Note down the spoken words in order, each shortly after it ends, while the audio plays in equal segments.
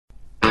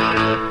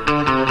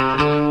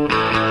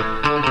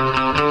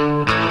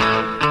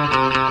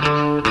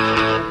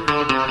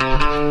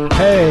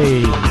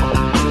Hey,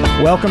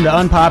 welcome to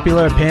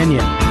Unpopular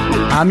Opinion.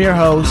 I'm your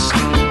host,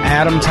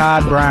 Adam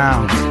Todd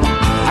Brown.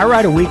 I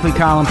write a weekly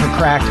column for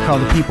Cracked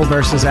called The People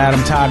vs.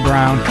 Adam Todd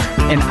Brown,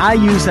 and I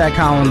use that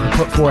column to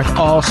put forth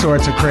all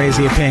sorts of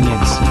crazy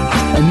opinions.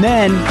 And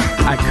then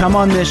I come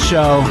on this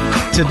show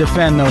to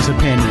defend those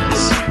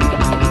opinions.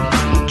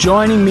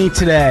 Joining me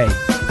today,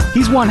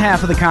 he's one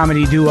half of the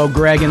comedy duo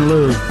Greg and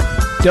Lou.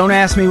 Don't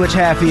ask me which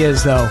half he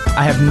is, though.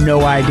 I have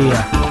no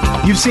idea.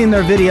 You've seen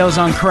their videos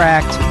on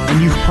Cracked,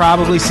 and you've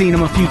probably seen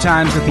them a few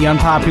times at the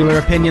Unpopular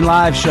Opinion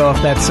Live show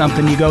if that's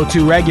something you go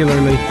to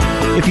regularly.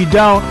 If you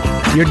don't,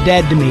 you're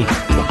dead to me.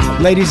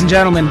 Ladies and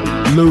gentlemen,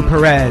 Lou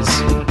Perez.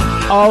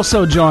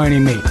 Also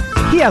joining me,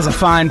 he has a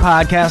fine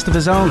podcast of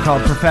his own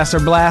called Professor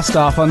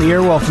Blastoff on the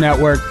Earwolf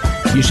Network.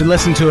 You should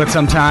listen to it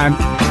sometime.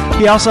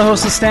 He also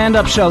hosts a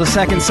stand-up show the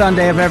second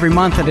Sunday of every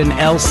month at an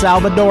El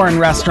Salvadoran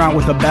restaurant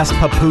with the best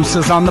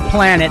pupusas on the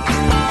planet.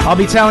 I'll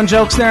be telling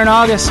jokes there in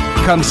August.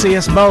 Come see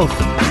us both.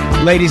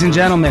 Ladies and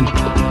gentlemen,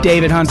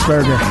 David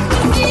Huntsberger.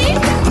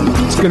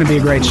 It's going to be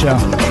a great show.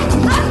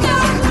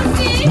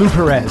 Lou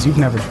Perez, you've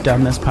never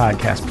done this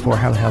podcast before.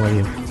 How the hell are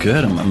you?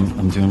 Good.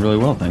 I'm doing really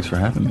well. Thanks for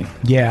having me.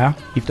 Yeah.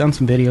 You've done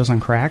some videos on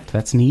Cracked.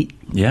 That's neat.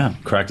 Yeah.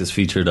 Cracked has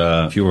featured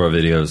a few of our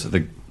videos. I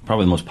think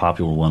probably the most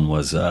popular one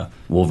was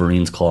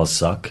Wolverine's Claws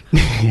Suck.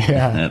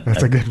 Yeah,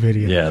 that's a good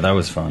video. Yeah, that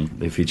was fun.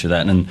 They feature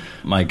that. And then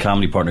my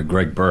comedy partner,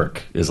 Greg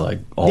Burke, is like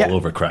all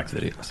over Cracked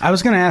videos. I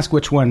was going to ask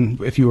which one,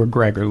 if you were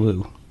Greg or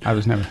Lou. I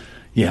was never...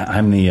 Yeah,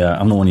 I'm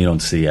the one you don't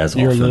see as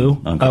You're often. You're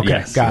Lou? Okay,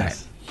 yes, got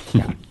yes.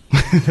 it.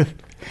 Yeah.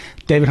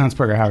 David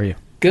Huntsberger, how are you?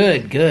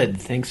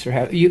 Good. Thanks for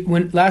having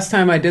you. Last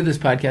time I did this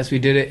podcast, we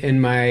did it in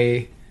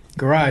my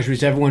garage,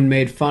 which everyone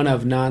made fun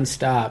of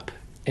nonstop.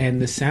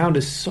 And the sound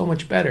is so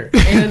much better.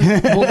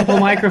 And multiple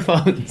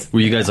microphones.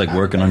 Were you guys like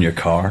working on your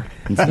car?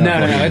 And stuff?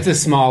 No. It's a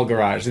small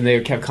garage, and they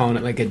kept calling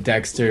it like a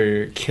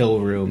Dexter kill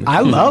room.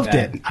 I loved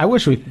it. I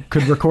wish we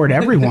could record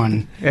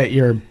everyone at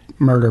your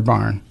murder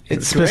barn.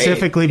 It's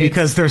specifically great.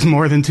 Because there's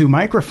more than 2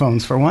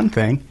 microphones for one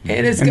thing.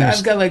 And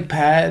I've got like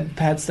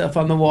pad stuff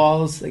on the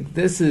walls. Like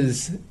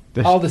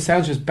all the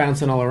sounds just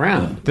bouncing all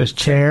around. There's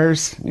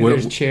chairs.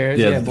 There's chairs.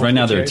 Yeah, right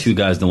now there are 2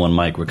 guys to 1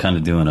 mic. We're kind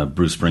of doing a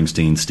Bruce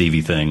Springsteen,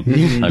 Stevie thing.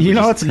 You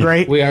know what's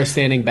great? We are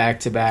standing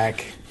back to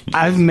back.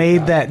 I've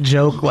made that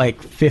joke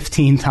like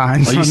 15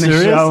 times on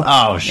this show.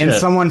 Oh, shit. And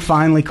someone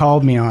finally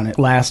called me on it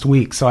last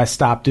week, so I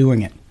stopped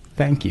doing it.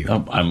 Thank you.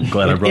 Oh, I'm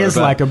glad I brought it is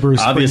back. like a Bruce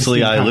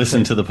Obviously, Springsteen I concert.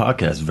 listen to the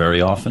podcast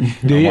very often.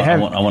 Do you? I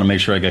want to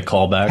make sure I get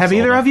callbacks. Have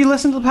either of you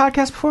listened to the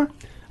podcast before?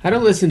 I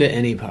don't listen to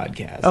any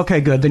podcast. Okay,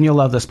 good. Then you'll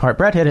love this part.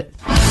 Brett, hit it.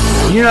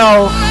 You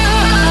know,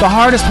 the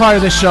hardest part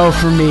of the show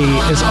for me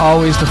is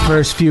always the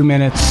first few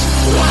minutes,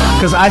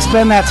 because I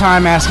spend that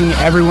time asking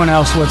everyone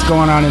else what's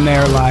going on in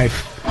their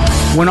life,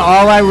 when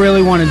all I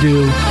really want to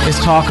do is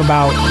talk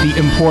about the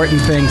important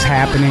things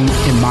happening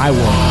in my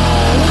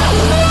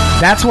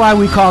world. That's why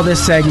we call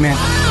this segment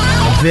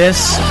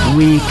This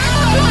Week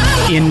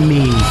in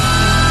Me.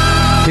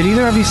 Did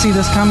either of you see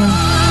this coming?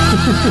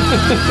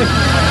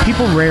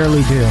 People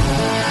rarely do.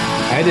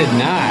 I did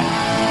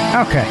not.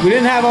 Okay. We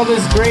didn't have all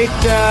this great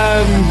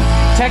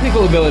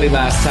technical ability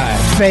last time.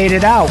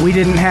 Faded out. We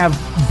didn't have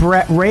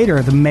Brett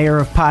Rader, the mayor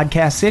of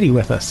Podcast City,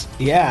 with us.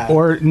 Yeah.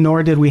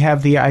 Nor did we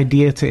have the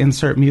idea to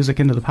insert music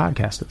into the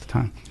podcast at the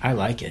time. I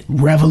like it.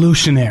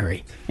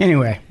 Revolutionary.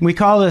 Anyway, we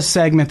call this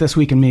segment This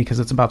Week in Me because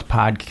it's about the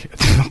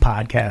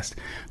podcast.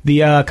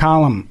 The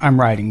column I'm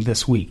writing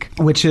this week,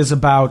 which is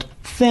about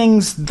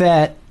things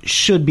that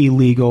should be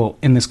legal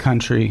in this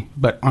country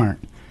but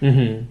aren't.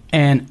 Mm-hmm.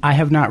 And I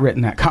have not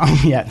written that column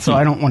yet, so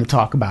I don't want to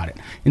talk about it.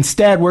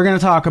 Instead, we're going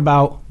to talk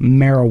about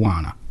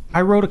marijuana.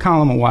 I wrote a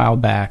column a while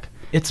back.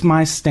 It's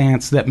my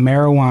stance that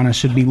marijuana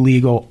should be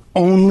legal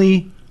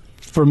only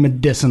for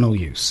medicinal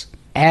use.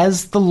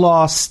 As the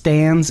law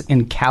stands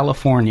in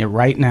California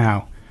right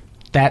now,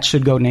 that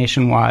should go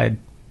nationwide,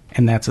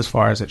 and that's as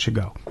far as it should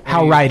go.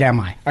 How right am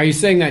I? Are you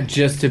saying that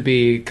just to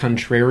be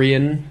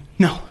contrarian?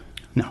 No.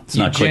 It's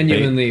You not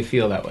genuinely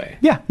feel that way?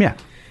 Yeah.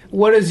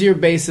 What is your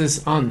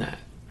basis on that?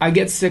 I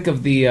get sick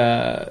of the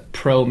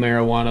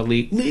pro-marijuana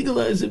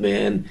legalize it,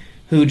 man,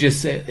 who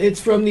just say,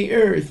 it's from the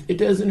earth, it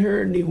doesn't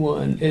hurt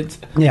anyone. It's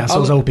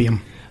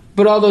opium.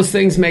 But all those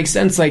things make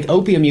sense. Like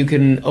opium you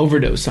can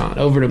overdose on.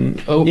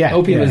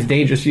 Opium is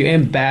dangerous for you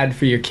and bad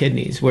for your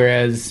kidneys,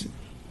 whereas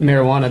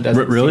marijuana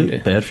doesn't Really? seem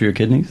to. Bad for your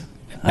kidneys?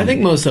 I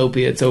think most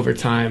opiates over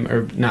time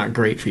are not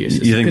great for your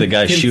system. You think the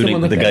guy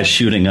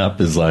shooting up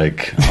is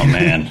like, oh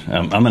man,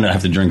 I'm going to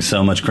have to drink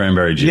so much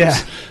cranberry juice.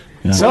 Yeah.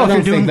 Yeah. So I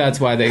don't think that's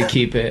why they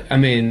keep it. I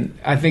mean,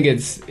 I think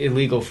it's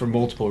illegal for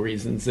multiple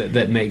reasons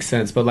that make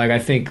sense. But like, I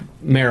think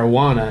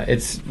marijuana,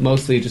 it's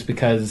mostly just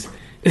because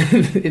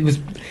it was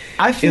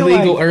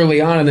illegal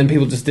early on, and then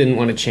people just didn't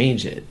want to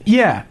change it.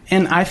 Yeah,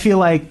 and I feel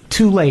like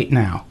too late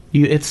now.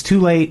 It's too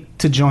late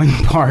to join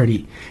the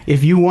party.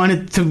 If you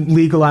wanted to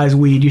legalize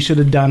weed, you should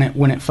have done it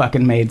when it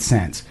fucking made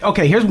sense.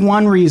 Okay, here's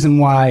one reason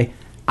why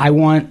I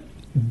want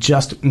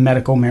just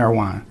medical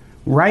marijuana.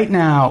 Right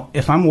now,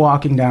 if I'm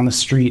walking down the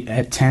street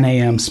at 10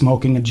 a.m.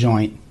 smoking a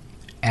joint,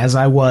 as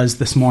I was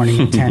this morning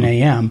at 10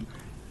 a.m.,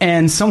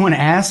 and someone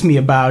asks me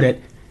about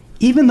it,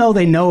 even though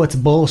they know it's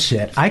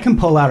bullshit, I can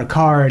pull out a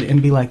card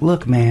and be like,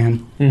 look,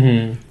 man,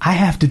 I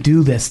have to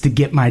do this to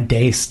get my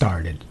day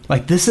started.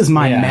 Like, this is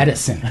my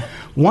medicine.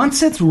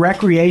 Once it's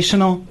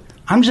recreational,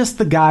 I'm just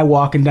the guy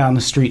walking down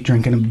the street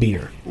drinking a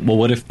beer. Well,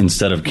 what if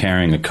instead of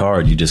carrying a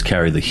card, you just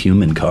carry the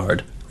human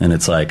card? And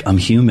it's like, I'm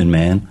human,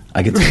 man.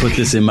 I get to put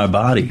this in my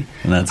body.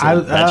 And that's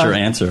your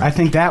answer. I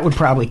think that would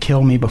probably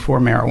kill me before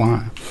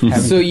marijuana.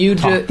 So you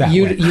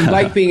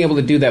like being able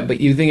to do that, but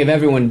you think if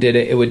everyone did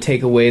it, it would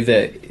take away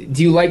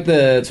do you like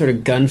the sort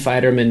of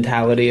gunfighter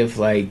mentality of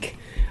like,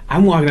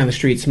 I'm walking down the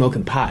street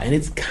smoking pot, and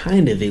it's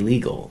kind of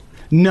illegal?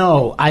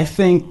 No, I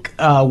think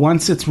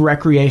once it's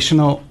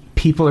recreational,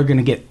 people are going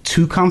to get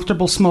too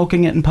comfortable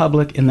smoking it in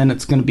public, and then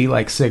it's going to be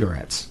like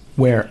cigarettes,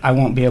 where I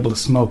won't be able to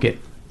smoke it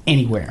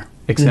anywhere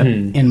except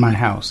in my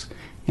house.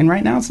 And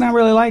right now it's not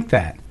really like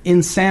that.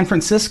 In San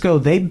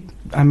Francisco,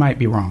 I might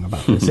be wrong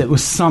about this, it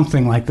was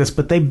something like this,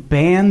 but they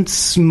banned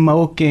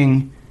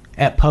smoking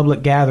at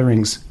public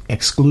gatherings,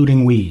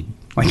 excluding weed.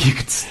 Like, you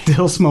could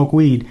still smoke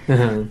weed,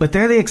 but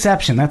they're the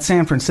exception. That's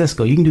San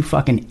Francisco. You can do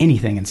fucking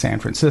anything in San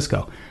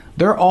Francisco.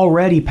 They're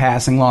already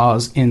passing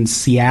laws in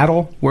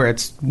Seattle where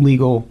it's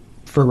legal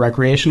for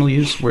recreational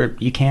use, where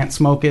you can't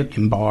smoke it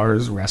in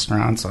bars,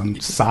 restaurants, on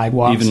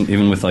sidewalks.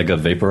 Even with like a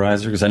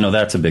vaporizer, because I know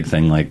that's a big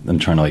thing. Like, I'm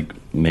trying to like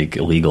make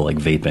illegal like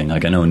vaping.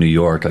 Like, I know in New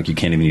York, like, you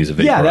can't even use a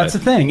vaporizer. Yeah, that's the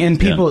thing. And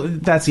people,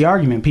 that's the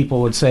argument.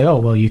 People would say, oh,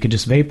 well, you could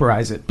just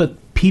vaporize it.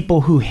 But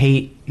people who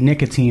hate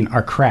nicotine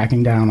are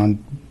cracking down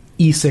on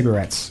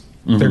e-cigarettes.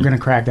 They're going to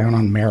crack down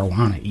on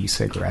marijuana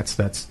e-cigarettes.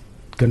 That's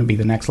going to be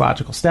the next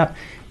logical step.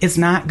 It's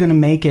not going to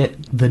make it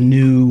the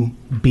new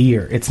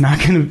beer. It's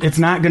not going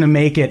to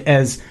make it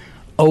as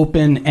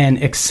open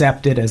and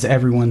accepted as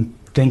everyone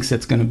thinks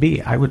it's going to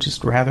be. I would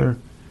just rather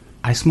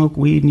I smoke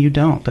weed and you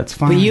don't. That's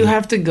fine. But you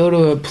have to go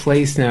to a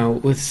place now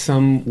with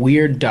some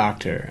weird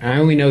doctor. I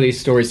only know these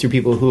stories through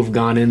people who have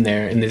gone in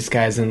there, and this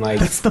guy's in like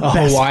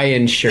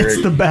Hawaiian shirt.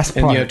 It's the best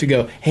part. And you have to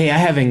go, hey, I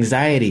have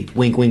anxiety.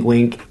 Wink, wink,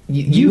 wink.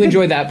 You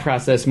enjoy that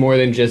process more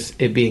than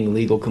just it being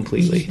legal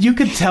completely. You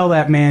could tell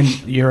that man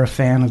you're a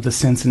fan of the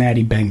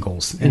Cincinnati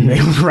Bengals, and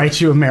they would write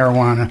you a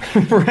marijuana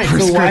right.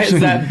 So why is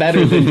that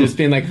better than just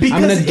being like,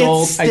 I'm an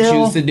adult, I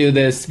choose to do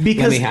this,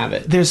 let me have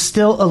it? There's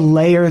still a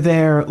layer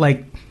there.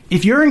 Like,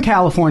 if you're in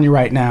California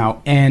right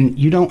now and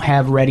you don't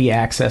have ready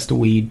access to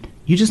weed,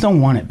 you just don't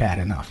want it bad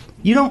enough.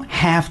 You don't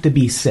have to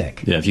be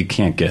sick. Yeah, if you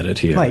can't get it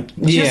here. Like,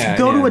 just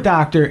go to a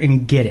doctor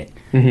and get it.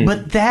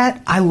 But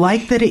I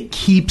like that it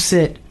keeps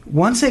it,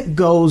 once it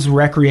goes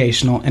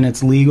recreational and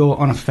it's legal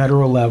on a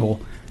federal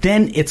level,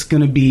 then it's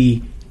going to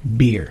be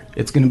beer.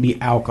 It's going to be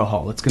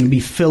alcohol. It's going to be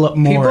Philip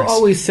Morris. People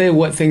always say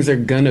what things are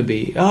going to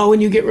be. Oh,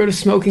 when you get rid of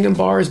smoking in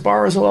bars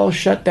will all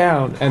shut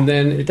down. And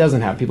then it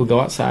doesn't happen. People go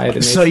outside and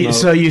they smoke.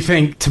 So you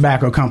think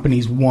tobacco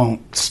companies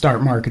won't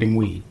start marketing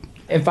weed?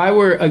 If I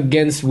were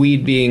against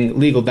weed being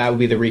legal, that would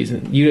be the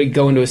reason. You'd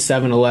go into a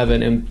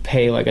 7-Eleven and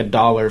pay like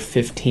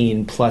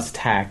 $1.15 plus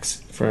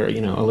tax for,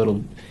 a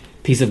little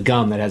piece of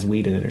gum that has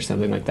weed in it or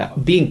something like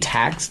that. Being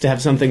taxed to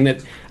have something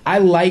that... I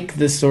like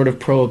this sort of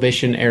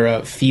Prohibition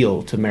era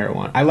feel to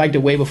marijuana. I liked it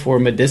way before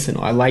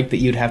medicinal. I liked that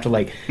you'd have to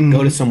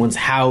go to someone's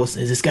house.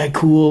 Is this guy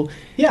cool?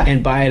 Yeah.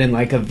 And buy it in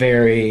like a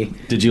very...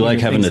 Did you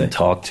like having to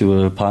talk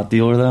to a pot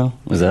dealer though?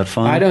 Was that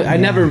fun? I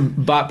never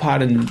bought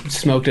pot and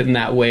smoked it in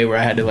that way where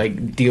I had to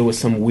deal with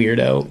some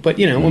weirdo. But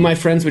when my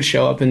friends would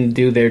show up and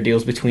do their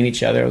deals between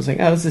each other, I was like,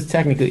 oh, this is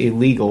technically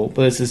illegal,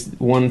 but this is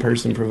one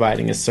person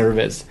providing a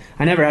service.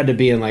 I never had to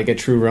be in a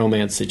true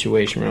romance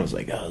situation where I was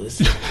like, oh, this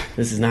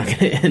is not going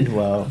to end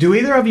well. Do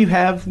either of you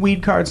have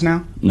weed cards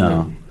now?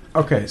 No.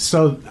 Okay,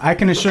 so I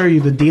can assure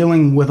you the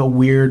dealing with a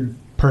weird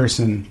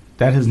person,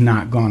 that has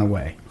not gone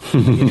away.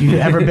 If you've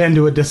ever been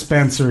to a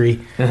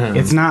dispensary,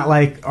 it's not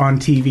like on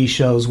TV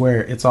shows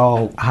where it's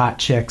all hot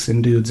chicks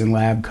and dudes in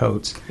lab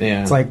coats.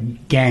 Yeah. It's like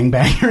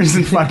gangbangers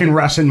and fucking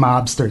Russian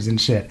mobsters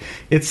and shit.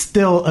 It's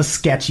still a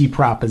sketchy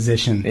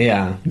proposition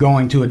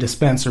going to a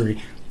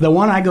dispensary. The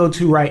one I go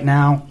to right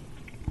now,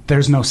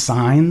 there's no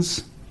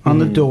signs on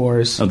the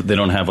doors. Oh, they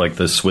don't have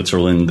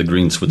the the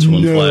green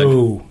Switzerland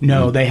flag?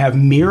 No, they have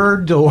mirror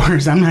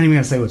doors. I'm not even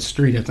going to say what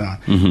street it's on.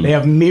 They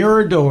have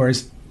mirror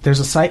doors. There's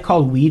a site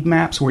called Weed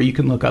Maps where you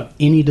can look up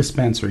any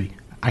dispensary.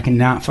 I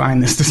cannot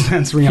find this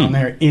dispensary on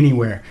there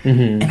anywhere.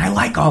 And I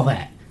like all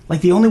that.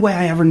 The only way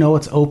I ever know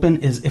it's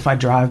open is if I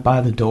drive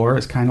by the door.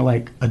 It's kind of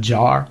like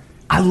ajar.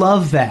 I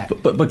love that.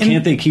 But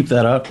can't they keep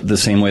that up the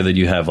same way that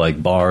you have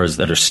bars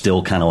that are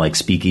still kind of like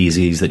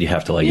speakeasies that you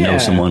have to know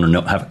someone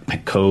or have a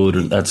code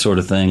or that sort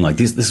of thing?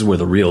 This is where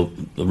the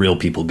real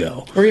people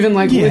go. Or even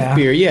with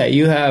beer,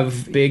 you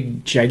have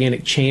big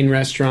gigantic chain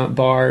restaurant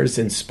bars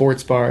and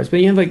sports bars, but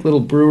you have little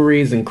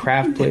breweries and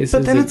craft places.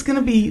 But then it's going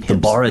to be the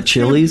bar at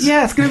Chili's.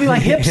 Yeah, it's going to be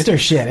like hipster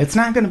shit. It's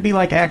not going to be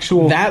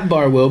actual. That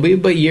bar will be,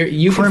 but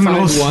you can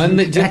find one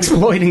that just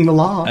exploiting the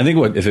law. I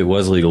think if it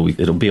was legal,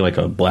 it'll be like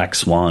a Black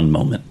Swan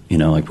moment.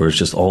 like where it's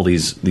just all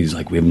these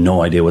like we have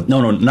no idea what.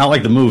 No, not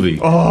like the movie.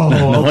 Oh,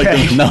 not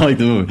like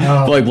the movie.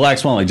 But like Black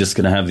Swan, like just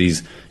going to have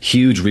these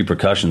huge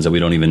repercussions that we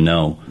don't even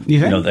know.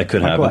 You think? That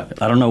could like happen.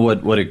 What? I don't know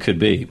what it could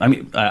be. I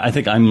mean, I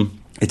think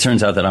It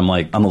turns out that I'm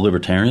a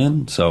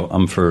libertarian, so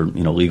I'm for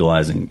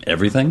legalizing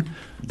everything.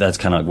 That's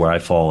kind of where I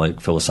fall like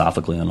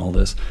philosophically on all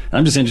this. And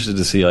I'm just interested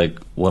to see like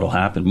what'll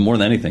happen. More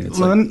than anything, it's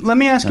let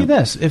me ask you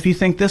this: if you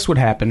think this would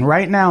happen,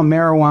 right now,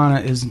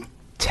 marijuana is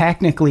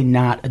technically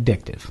not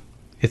addictive.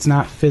 It's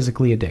not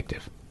physically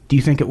addictive. Do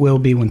you think it will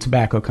be when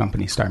tobacco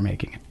companies start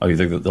making it? Oh, you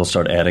think that they'll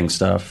start adding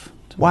stuff?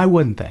 Why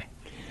wouldn't they?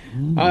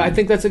 I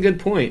think that's a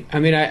good point. I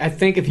mean, I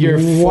think if you're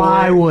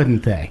why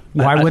wouldn't they?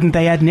 Why wouldn't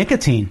they add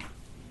nicotine?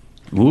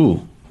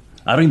 Ooh.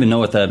 I don't even know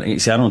what that.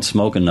 See, I don't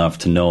smoke enough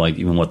to know like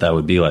even what that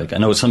would be like. I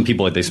know some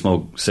people like they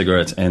smoke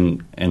cigarettes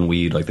and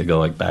weed, like they go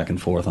like back and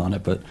forth on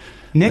it. But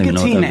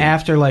nicotine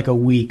after like a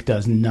week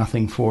does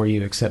nothing for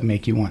you except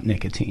make you want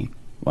nicotine.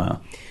 Wow,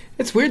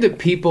 it's weird that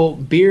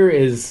beer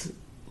is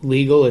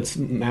legal. It's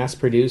mass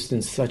produced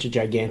in such a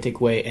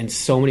gigantic way, and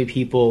so many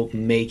people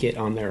make it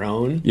on their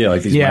own. Yeah,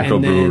 like these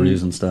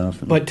microbreweries and stuff.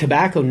 But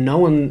tobacco, no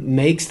one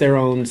makes their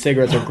own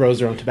cigarettes or grows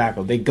their own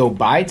tobacco. They go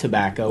buy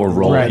tobacco or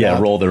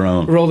roll their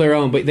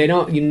own. But they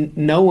don't.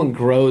 No one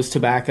grows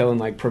tobacco and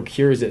like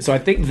procures it. So I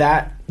think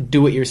that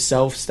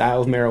do-it-yourself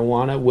style of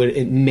marijuana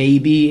would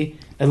maybe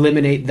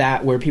eliminate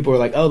that, where people are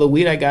like, "Oh, the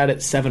weed I got at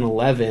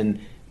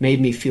 7-Eleven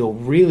made me feel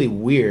really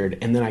weird,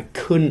 and then I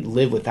couldn't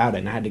live without it,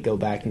 and I had to go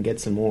back and get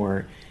some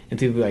more." And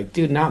people be like,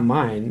 dude, not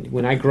mine.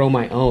 When I grow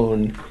my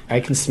own,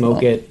 I can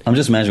smoke it. I'm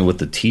just imagining what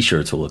the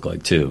T-shirts will look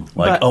like, too.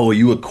 Like, are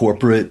you a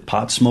corporate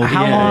pot smoker?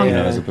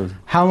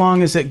 How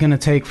long is it going to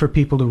take for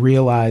people to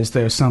realize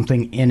there's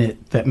something in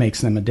it that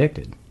makes them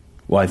addicted?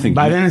 Well, I think...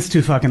 By then it's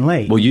too fucking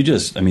late. Well,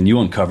 you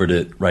uncovered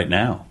it right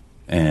now,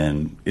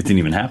 and it didn't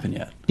even happen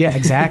yet. Yeah,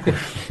 exactly.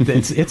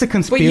 It's a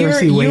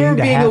conspiracy waiting to happen.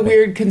 But you're being a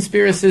weird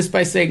conspiracist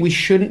by saying we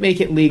shouldn't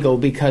make it legal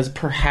because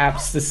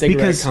perhaps the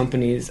cigarette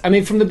companies... I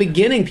mean, from the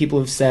beginning, people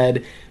have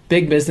said...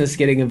 big business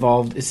getting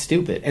involved is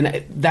stupid,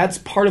 and that's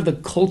part of the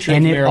culture of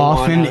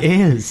marijuana. And it often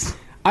is.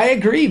 I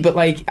agree, but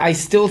like I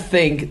still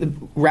think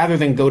rather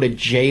than go to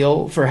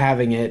jail for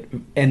having it,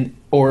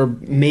 or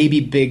maybe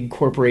big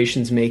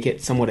corporations make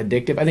it somewhat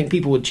addictive, I think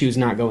people would choose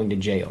not going to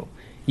jail.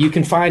 You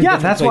can find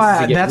that's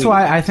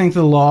why I think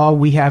the law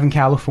we have in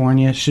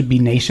California should be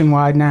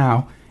nationwide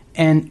now.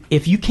 And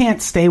if you can't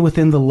stay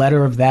within the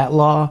letter of that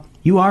law,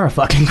 you are a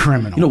fucking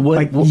criminal.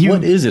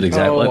 What is it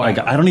exactly?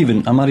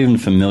 I'm not even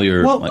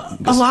familiar. Well,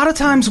 a lot of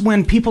times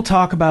when people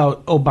talk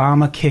about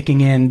Obama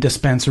kicking in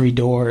dispensary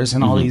doors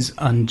and all these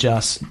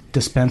unjust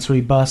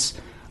dispensary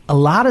busts, a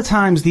lot of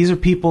times these are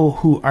people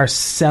who are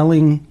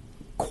selling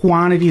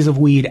quantities of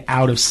weed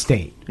out of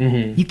state.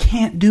 Mm-hmm. You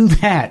can't do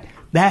that.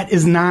 That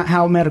is not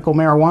how medical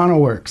marijuana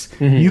works.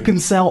 Mm-hmm. You can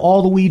sell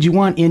all the weed you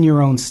want in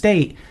your own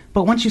state,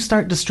 but once you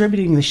start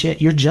distributing the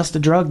shit, you're just a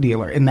drug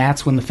dealer, and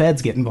that's when the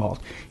feds get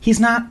involved. He's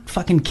not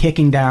fucking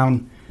kicking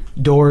down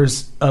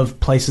doors of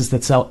places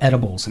that sell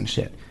edibles and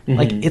shit. Mm-hmm.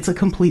 Like, it's a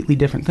completely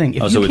different thing.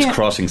 So it's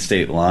crossing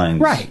state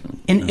lines. Right.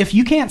 And if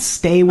you can't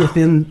stay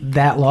within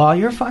that law,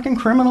 you're a fucking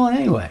criminal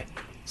anyway.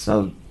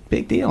 So,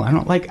 big deal.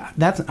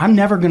 I'm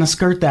never going to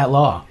skirt that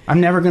law.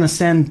 I'm never going to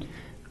send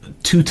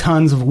 2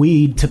 tons of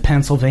weed to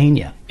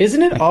Pennsylvania.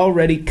 Isn't it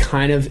already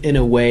kind of in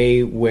a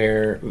way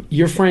where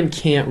your friend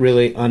can't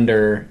really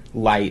under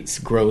lights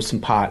grow some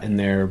pot in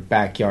their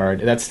backyard?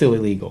 That's still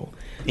illegal.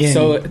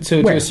 So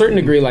to a certain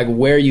degree, like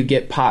where you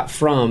get pot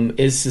from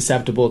is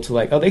susceptible to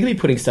like, they could be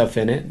putting stuff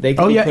in it.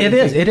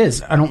 It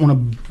is. I don't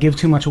want to give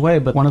too much away,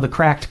 but one of the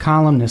cracked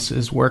columnists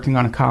is working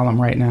on a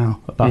column right now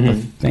about the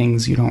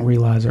things you don't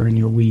realize are in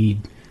your weed.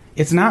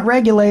 It's not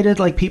regulated,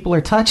 like people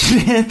are touching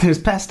it. There's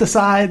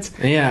pesticides.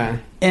 Yeah.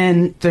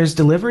 And there's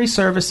delivery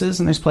services,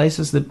 and there's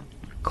places that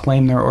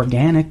claim they're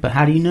organic, but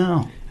how do you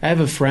know? I have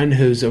a friend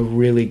who's a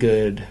really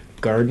good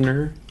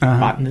gardener,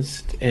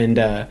 botanist,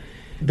 and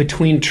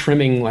between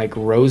trimming like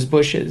rose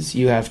bushes,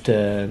 you have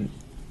to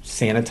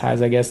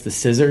sanitize, I guess, the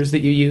scissors that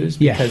you use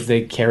because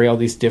they carry all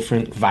these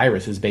different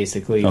viruses,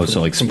 basically.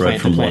 So like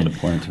spread from one to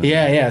plant.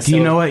 Yeah. Do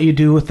you know what you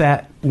do with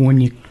that when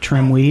you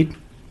trim weed?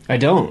 I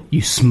don't.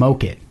 You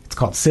smoke it. It's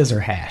called scissor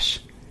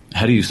hash.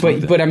 How do you smoke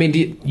that? But I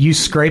mean, you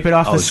scrape it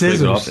off the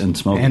scissors off and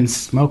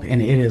smoke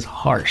and it is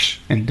harsh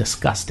and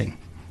disgusting.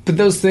 But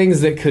those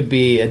things that could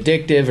be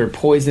addictive or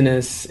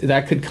poisonous,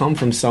 that could come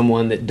from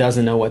someone that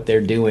doesn't know what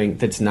they're doing,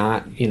 that's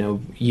not,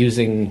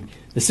 using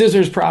the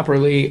scissors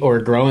properly or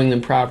growing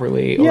them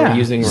properly or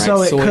using right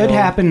soil. So it could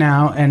happen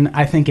now, and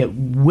I think it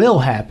will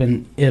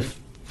happen if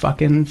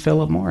fucking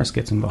Philip Morris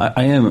gets involved.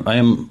 I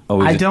am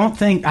always...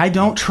 I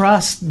don't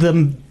trust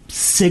the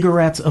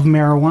cigarettes of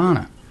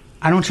marijuana.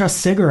 I don't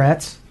trust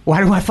cigarettes.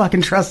 Why do I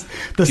fucking trust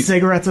the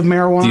cigarettes of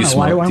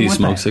marijuana? Do you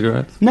smoke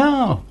cigarettes?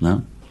 No.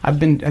 I've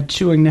been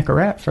chewing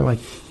Nicorette for like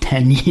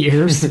 10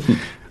 years.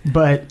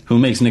 But who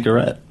makes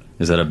Nicorette?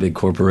 Is that a big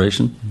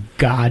corporation?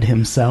 God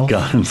himself.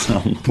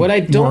 What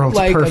I don't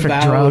like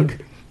about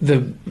the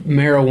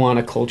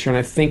marijuana culture, and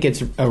I think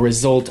it's a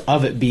result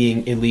of it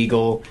being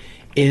illegal,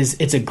 is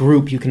it's a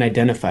group you can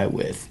identify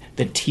with.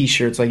 The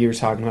T-shirts, like you were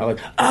talking about, like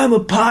I'm a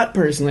pot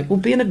person. Like, well,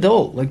 be an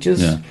adult. Like,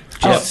 just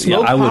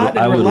smoke pot and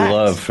I would relax.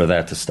 love for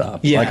that to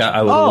stop. Yeah. Like,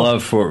 I would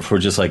love for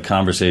just like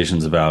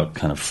conversations about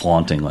kind of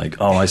flaunting, like,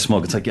 oh, I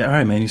smoke. It's like, yeah, all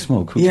right, man, you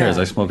smoke. Who cares?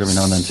 I smoke every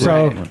now and then too.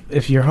 So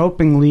if you're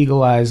hoping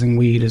legalizing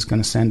weed is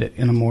going to send it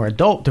in a more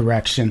adult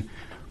direction,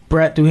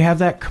 Brett, do we have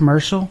that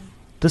commercial?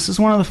 This is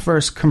one of the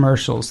first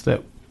commercials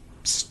that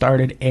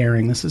started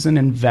airing. This is an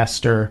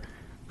investor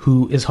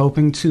who is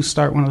hoping to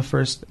start one of the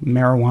first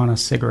marijuana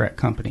cigarette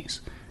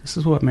companies. This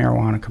is what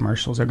marijuana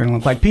commercials are going to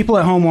look like. People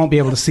at home won't be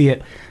able to see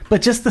it,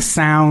 but just the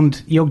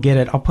sound, you'll get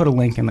it. I'll put a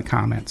link in the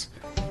comments.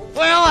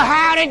 Well,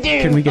 howdy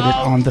do. Can we get it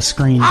on the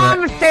screen, Brett?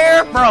 I'm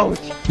Sarah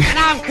Broach, and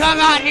I've come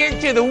out here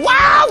to the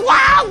Wild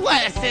Wild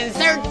West in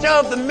search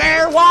of the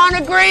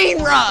marijuana green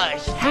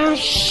rush.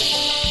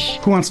 Shh.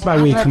 Who wants to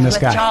buy weed from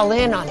this Let guy? y'all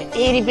in on an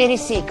itty bitty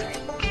secret.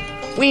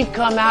 We've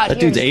come out That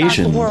here dude's to stop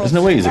Asian. the world's There's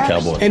no way he's a first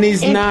cowboy. And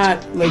he's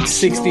not like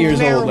 60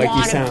 years old like you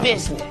marijuana sound.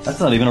 business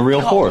That's not even a real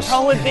called horse.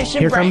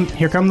 Prohibition Brands.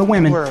 Here come the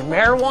women. We're a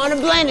marijuana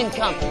blending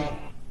company.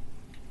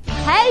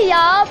 Hey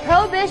y'all,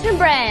 Prohibition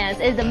Brands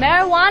is the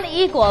marijuana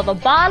equal of a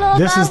bottle of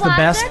This is the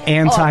best Budweiser or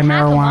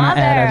anti-marijuana a pack of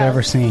ad I've Marlboros.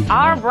 ever seen.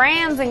 Our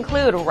brands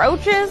include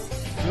Roaches,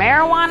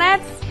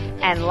 Marijuanettes,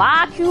 and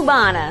La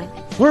Cubana.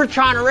 We're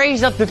trying to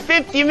raise up to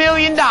 $50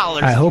 million.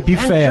 I hope you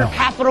Venture fail.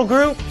 capital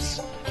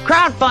groups,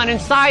 crowdfunding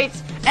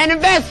sites, and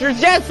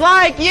investors just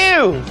like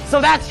you.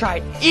 So that's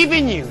right,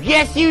 even you.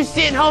 Yes, you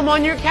sitting home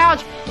on your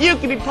couch, you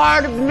can be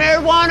part of the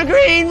marijuana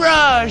green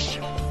rush.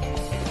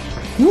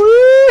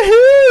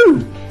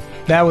 Woohoo!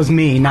 That was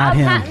me, not Our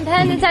him.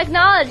 patent-pending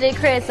technology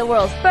creates the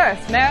world's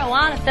first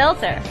marijuana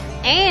filter.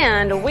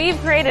 And we've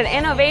created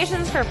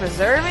innovations for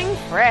preserving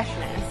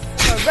freshness.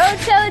 For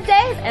roadshow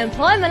days,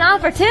 employment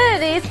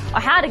opportunities, or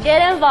how to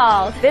get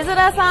involved. Visit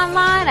us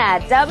online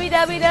at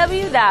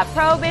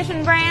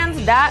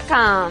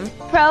www.prohibitionbrands.com.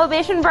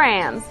 Prohibition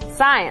Brands,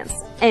 science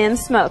in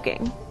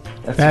smoking.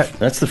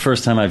 That's the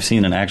first time I've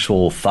seen an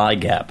actual thigh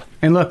gap.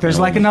 And look, there's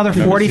like another Never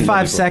seen that 45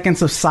 before.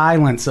 seconds of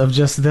silence of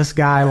just this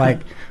guy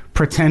like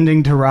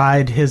pretending to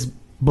ride his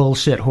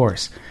bullshit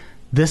horse.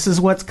 This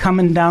is what's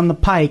coming down the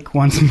pike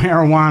once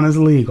marijuana's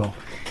legal.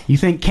 You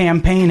think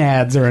campaign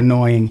ads are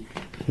annoying?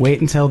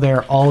 Wait until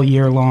they're all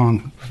year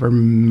long for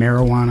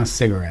marijuana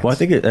cigarettes. Well, I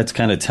think that's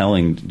kind of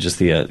telling, just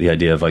the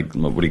idea of like,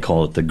 what do you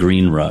call it, the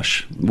green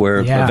rush, where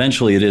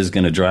eventually it is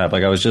going to dry up.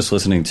 Like I was just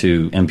listening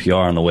to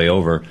NPR on the way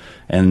over,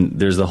 and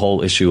there's the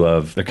whole issue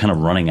of they're kind of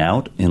running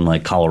out in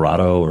like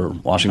Colorado or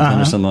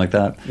Washington or something like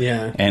that.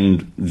 Yeah.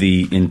 And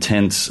the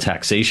intense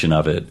taxation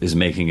of it is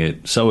making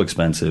it so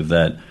expensive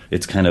that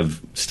it's kind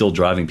of still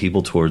driving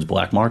people towards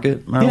black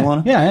market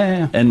marijuana.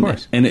 Yeah, And, of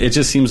course. and it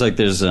just seems like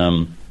there's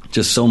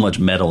just so much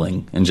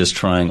meddling and just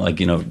trying, like,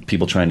 you know,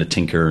 people trying to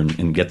tinker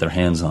and get their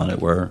hands on it,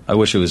 where I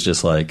wish it was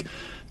just like,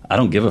 I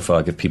don't give a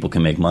fuck if people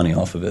can make money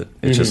off of it.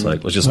 It's just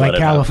like, let's just Like let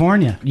it happen.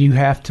 California, you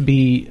have to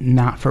be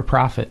not for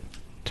profit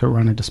to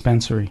run a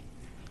dispensary.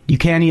 You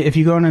can't, if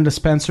you go in a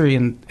dispensary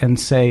and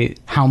say,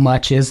 how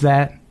much is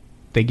that?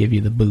 They give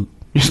you the boot.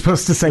 You're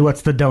supposed to say,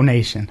 what's the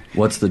donation?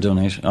 What's the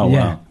donation? Oh, yeah.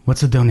 wow.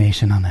 What's the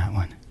donation on that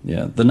one?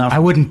 Yeah. The not I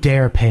wouldn't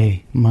dare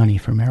pay money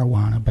for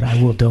marijuana, but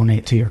I will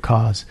donate to your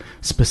cause,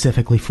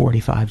 specifically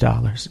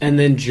 $45. And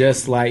then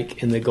just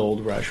like in the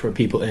gold rush where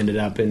people ended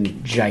up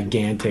in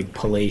gigantic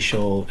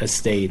palatial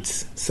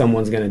estates,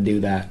 someone's going to do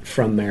that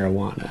from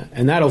marijuana.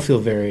 And that'll feel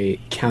very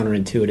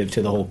counterintuitive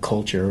to the whole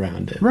culture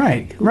around it.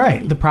 Right,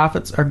 right. The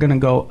profits are going to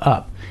go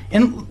up.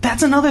 And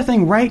that's another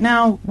thing right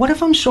now. What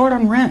if I'm short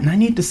on rent and I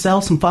need to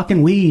sell some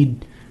fucking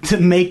weed to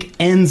make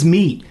ends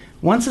meet?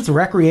 Once it's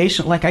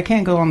recreational, like I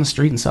can't go on the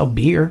street and sell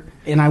beer,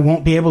 and I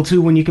won't be able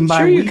to when you can buy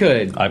Sure weed. you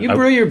could. You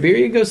brew your beer,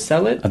 you go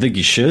sell it. I think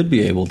you should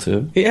be able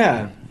to.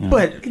 Yeah.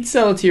 But You could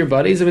sell it to your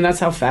buddies. I mean, that's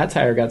how Fat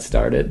Tire got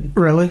started.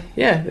 really,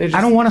 Yeah. I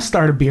don't want to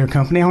start a beer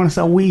company. I want to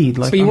sell weed.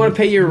 Like, But you want to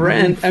pay your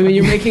rent. I mean,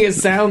 you're making it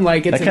sound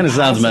like it's That kind of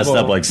sounds messed up,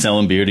 impossible. like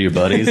selling beer to your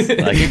buddies.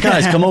 Like, hey,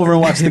 guys, come over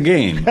and watch the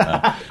game.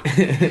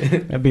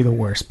 That'd be the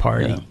worst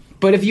party. Yeah.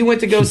 But if you went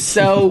to go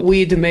sell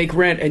weed to make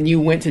rent and you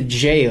went to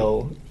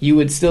jail, you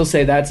would still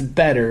say that's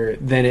better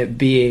than it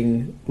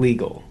being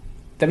legal.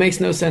 That makes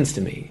no sense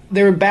to me.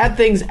 There are bad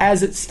things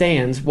as it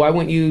stands. Why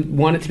wouldn't you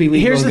want it to be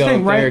legal Here's and the go,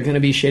 thing, right? there are going to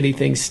be shitty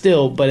things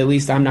still, but at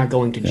least I'm not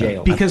going to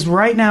jail. Because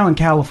right now in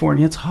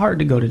California, it's hard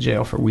to go to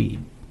jail for weed.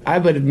 I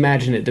would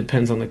imagine it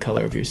depends on the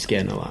color of your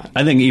skin a lot.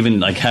 I think even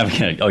like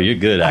having oh, you're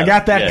good. I Adam.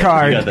 got that Yeah,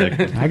 card. you got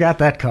that. I got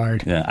that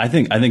card. Yeah, I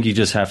think you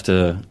just have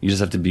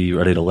to be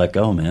ready to let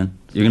go, man.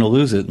 You're gonna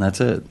lose it, and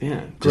that's it. Yeah.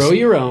 Grow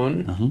your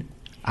own.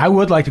 I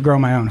would like to grow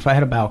my own. If I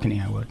had a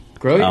balcony, I would.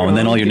 Grow your Oh, own. and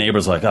then all your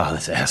neighbors are like, oh,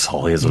 this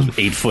asshole, he has those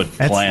 8-foot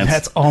plants.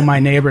 That's all my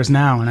neighbors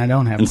now, and I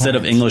don't have Instead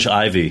of plants. English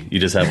ivy, you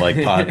just have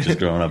like pot just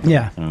growing up.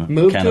 Yeah.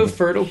 Move to a Canopy.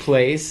 fertile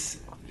place.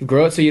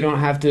 Grow it so you don't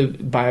have to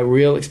buy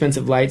real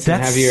expensive lights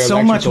and That's have your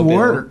so much electrical bill.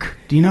 work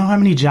Do you know how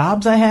many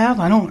jobs I have?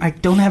 I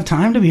don't have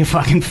time to be a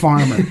fucking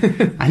farmer.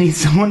 I need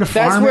someone to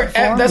farm it for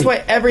That's me.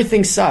 why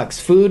everything sucks.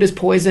 Food is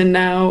poison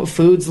now.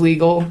 Food's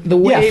legal.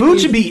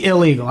 Food should be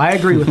illegal. I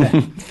agree with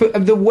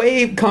that. The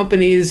way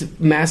companies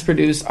mass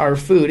produce our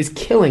food is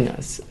killing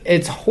us.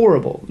 It's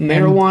horrible.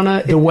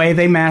 Marijuana. The way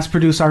they mass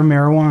produce our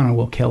marijuana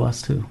will kill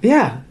us too.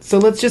 Yeah. So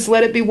let's just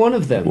let it be one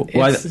of them.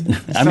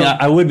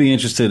 I would be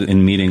interested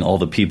in meeting all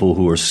the people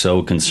who are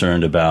so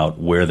concerned about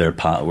where their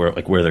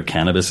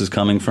cannabis is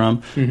coming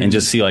from, and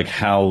just see like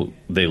how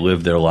they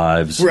live their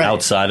lives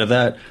outside of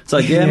that. It's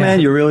like, man,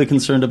 you're really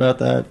concerned about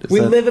that?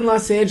 We live in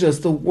Los Angeles,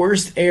 the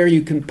worst air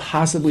you can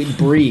possibly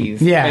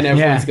breathe. And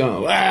everyone's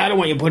going, I don't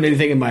want you to put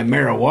anything in my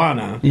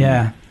marijuana.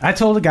 Yeah. I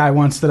told a guy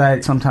once that I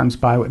sometimes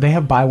they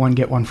have buy one,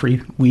 get one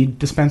free weed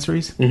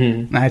dispensaries.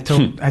 Mm-hmm.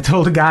 And I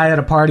told a guy at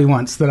a party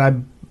once that I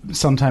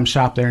sometimes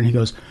shop there, and he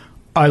goes,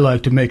 I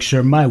like to make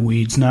sure my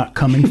weed's not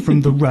coming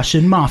from the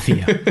Russian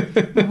mafia.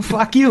 Well,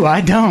 fuck you,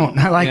 I don't.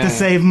 I like to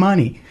save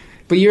money.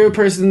 But you're a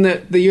person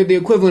you're the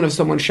equivalent of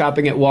someone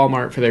shopping at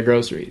Walmart for their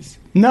groceries.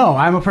 No,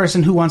 I'm a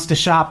person who wants to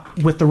shop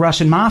with the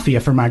Russian mafia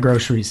for my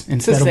groceries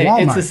instead of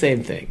Walmart. It's the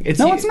same thing. It's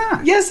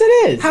not. Yes, it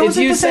is. How is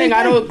it the same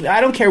thing?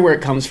 I don't care where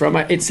it comes from.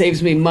 It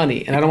saves me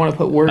money, and I don't want to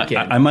put work in.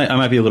 I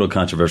might be a little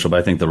controversial, but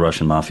I think the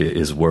Russian mafia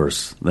is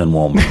worse than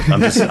Walmart.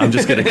 I'm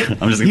just gonna come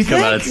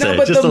out and say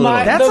just a little.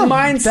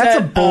 That's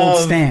a bold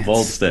stance.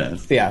 Bold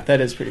stance. Yeah,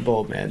 that is pretty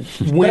bold, man.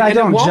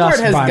 Walmart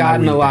has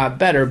gotten a lot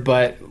better,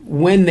 but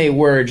when they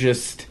were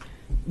just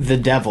the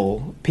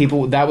devil,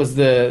 that was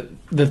the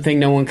thing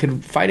no one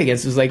could fight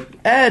against. It was like,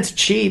 it's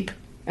cheap.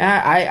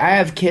 I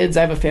have kids,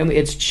 I have a family,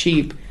 it's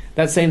cheap.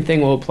 That same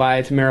thing will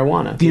apply to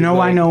marijuana. Do you know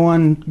why no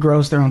one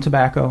grows their own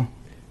tobacco?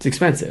 It's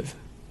expensive.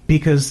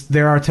 Because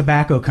there are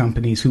tobacco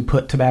companies who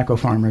put tobacco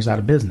farmers out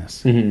of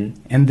business. Mm-hmm.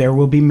 And there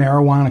will be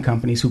marijuana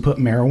companies who put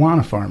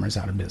marijuana farmers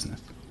out of business.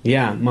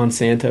 Yeah,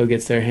 Monsanto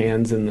gets their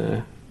hands in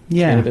the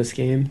cannabis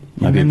game.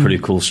 Might be a pretty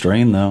cool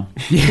strain, though.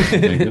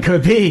 It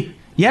could be.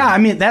 Yeah, I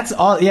mean, that's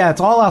all. Yeah, it's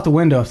all out the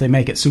window if they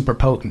make it super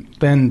potent.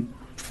 Then,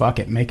 fuck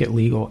it, make it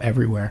legal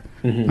everywhere.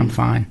 Mm-hmm. I'm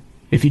fine.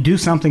 If you do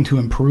something to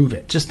improve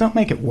it, just don't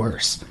make it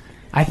worse.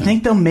 I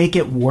think they'll make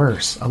it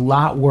worse, a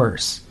lot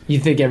worse. You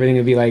think everything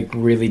would be like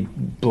really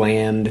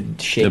bland,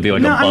 shaky? It'll be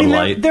like a Bud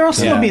Light.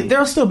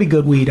 There'll still be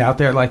good weed out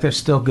there. Like there's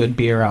still good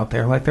beer out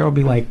there. Like there'll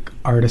be like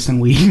artisan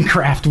weed and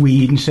craft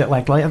weed and shit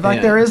like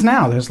there is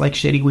now. There's like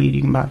shitty weed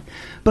you can buy,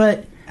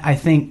 but I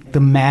think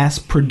the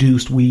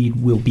mass-produced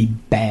weed will be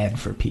bad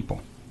for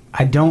people.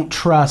 I don't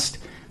trust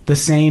the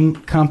same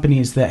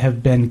companies that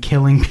have been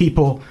killing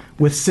people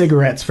with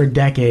cigarettes for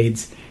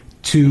decades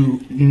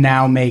to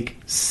now make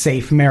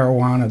safe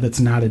marijuana that's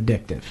not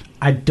addictive.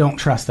 I don't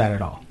trust that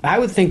at all. I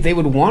would think they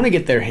would want to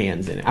get their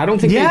hands in it. I don't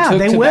think they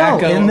took tobacco.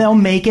 will, and they'll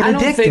make it addictive. I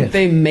don't think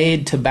they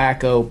made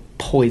tobacco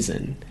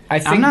poison.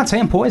 I'm not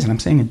saying poison. I'm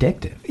saying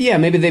addictive. Yeah,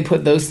 maybe they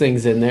put those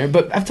things in there.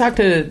 But I've talked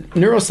to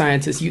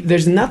neuroscientists.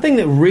 There's nothing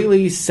that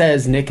really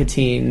says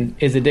nicotine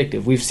is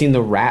addictive. We've seen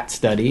the rat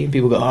study.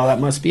 People go, oh, that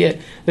must be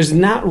it. There's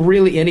not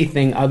really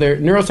anything other.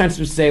 Neuroscientists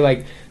would say,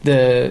 like,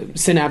 the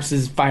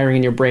synapses firing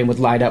in your brain would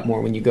light up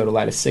more when you go to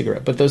light a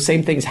cigarette. But those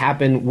same things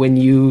happen when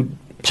you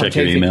check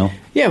your email.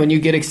 Yeah, when you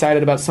get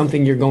excited about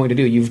something you're going to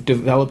do. You've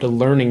developed a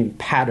learning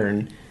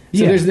pattern.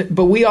 So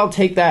but we all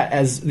take that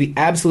as the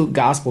absolute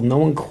gospel. No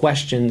one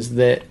questions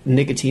that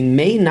nicotine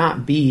may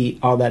not be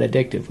all that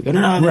addictive. We go,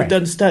 no, they've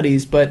done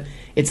studies, but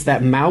it's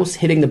that mouse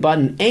hitting the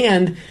button.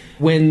 And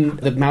when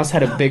the mouse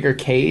had a bigger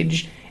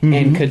cage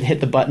and could hit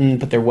the button,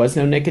 but there was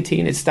no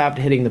nicotine, it stopped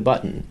hitting the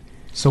button.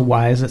 So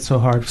why is it so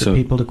hard for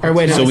people to quit?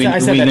 We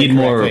need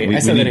more. We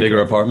need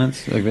bigger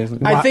apartments. Like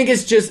basically. I think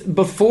it's just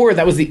before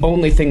that was the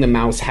only thing the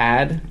mouse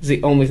had. It was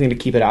the only thing to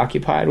keep it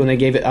occupied. When they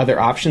gave it other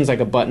options, like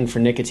a button for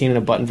nicotine and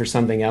a button for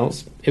something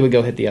else, it would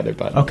go hit the other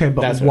button. Okay,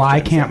 but why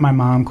can't my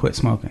mom quit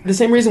smoking? The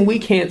same reason we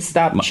can't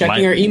stop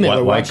checking our email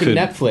or watching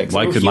Netflix.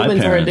 Why could humans my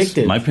parents? Are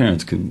addicted. My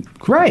parents could.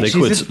 Right.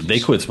 They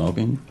quit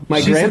smoking.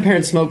 My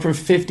grandparents smoked for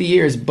 50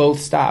 years.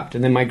 Both stopped,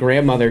 and then my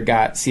grandmother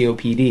got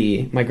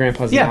COPD. My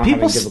grandpa's now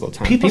having a difficult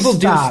time. People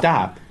do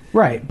stop.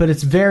 Right, but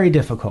it's very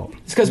difficult.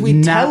 It's because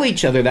we tell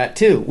each other that,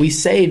 too. We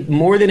say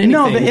more than anything.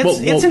 No, but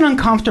it's an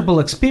uncomfortable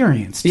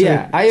experience. I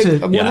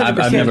have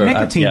 100%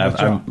 nicotine.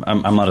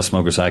 I'm not a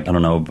smoker, so I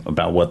don't know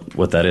about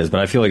what that is.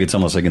 But I feel like it's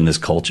almost like in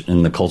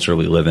the culture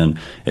we live in,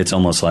 it's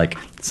almost like,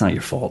 it's not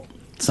your fault.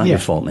 It's not your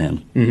fault, man.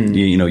 Mm-hmm.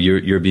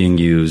 You're being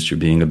used. You're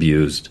being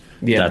abused.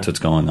 Yeah. That's what's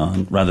going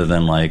on. Rather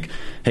than like,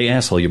 hey,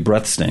 asshole, your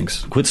breath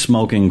stinks. Quit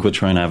smoking. Quit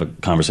trying to have a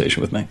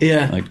conversation with me.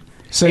 Yeah.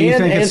 So you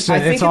think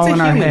it's all in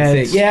our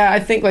heads? Yeah, I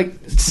think like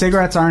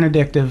cigarettes aren't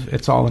addictive.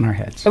 It's all in our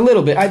heads. A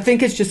little bit. I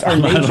think it's just our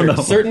nature.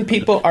 Certain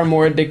people are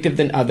more addictive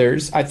than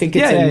others. I think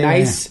it's a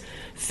nice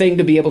thing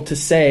to be able to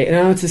say,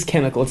 no, it's this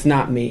chemical. It's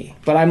not me.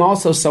 But I'm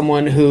also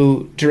someone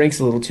who drinks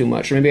a little too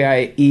much. Or maybe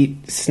I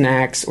eat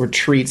snacks or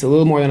treats a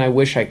little more than I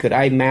wish I could.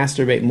 I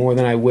masturbate more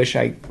than I wish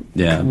I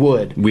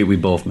would. We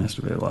both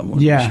masturbate a lot more.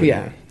 Yeah.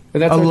 Yeah.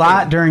 That's a our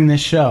lot thing. during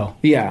this show.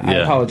 Yeah, I Yeah.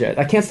 apologize.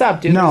 I can't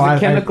stop, dude. No, There's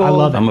a chemical. I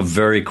love it. I'm a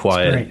very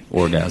quiet great.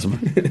 orgasm.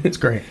 It's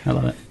great. I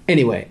love it.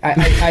 Anyway,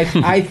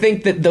 I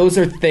think that those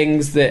are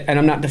things that, and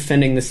I'm not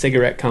defending the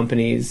cigarette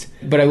companies,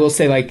 but I will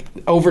say, like,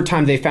 over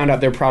time they found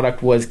out their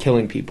product was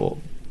killing people.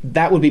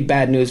 That would be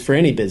bad news for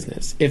any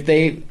business. If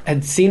they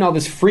had seen all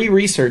this free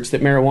research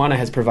that marijuana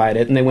has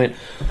provided and they went,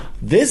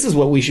 this is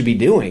what we should be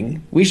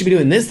doing. We should be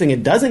doing this thing.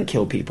 It doesn't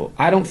kill people.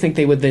 I don't think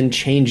they would then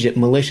change it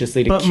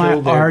maliciously to But kill my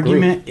their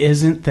argument group.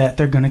 isn't that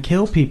they're going to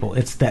kill people.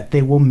 It's that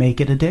they will make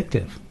it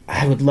addictive.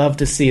 I would love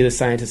to see the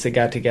scientists that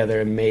got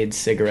together and made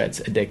cigarettes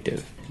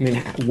addictive. I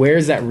mean,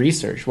 where's that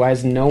research? Why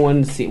has no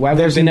one why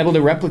haven't we been able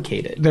to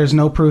replicate it? There's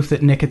no proof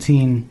that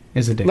nicotine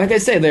is addictive. Like I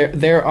say,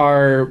 there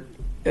are,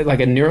 like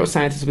a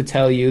neuroscientist would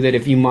tell you that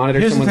if you monitor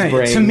Here's the someone's thing.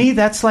 brain, To me,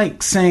 that's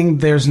like saying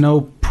there's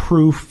no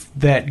proof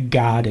that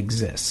God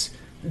exists.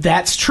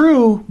 That's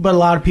true, but a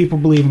lot of people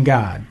believe in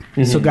God,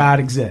 so God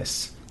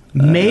exists.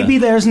 Maybe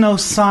there's no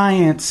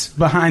science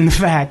behind the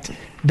fact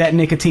that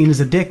nicotine is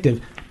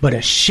addictive, but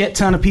a shit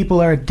ton of people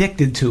are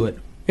addicted to it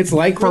it's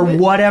like for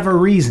whatever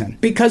reason.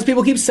 because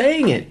people keep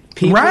saying it.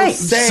 People Right,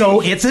 say,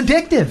 so it's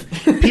addictive.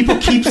 People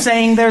keep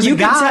saying there's You a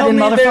can God, tell and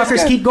me there's motherfuckers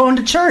God. keep going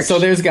to church. So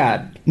there's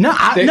God. No,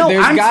 There's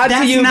God to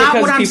that's you not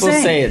because what I'm people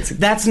saying. say it's.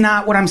 That's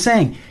not what I'm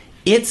saying.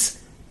 It's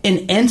an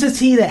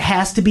entity that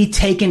has to be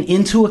taken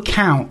into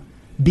account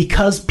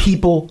because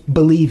people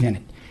believe in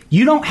it.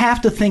 You don't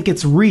have to think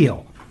it's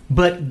real,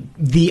 but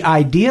the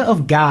idea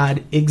of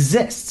God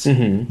exists.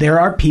 There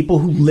are people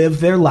who live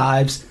their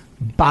lives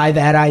by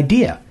that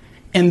idea.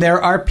 And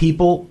there are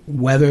people,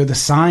 whether the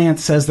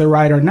science says they're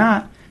right or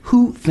not,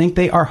 who think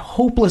they are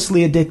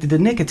hopelessly addicted to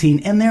nicotine,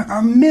 and there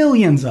are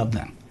millions of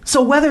them.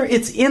 So whether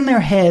it's in their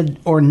head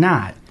or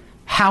not,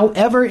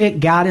 however it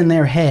got in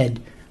their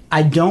head,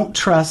 I don't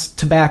trust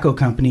tobacco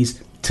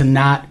companies to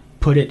not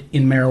put it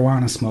in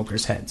marijuana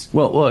smokers' heads.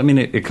 Well, I mean,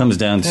 it comes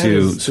down That to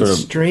is sort the of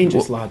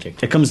strangest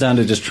logic. It comes down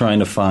to just trying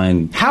to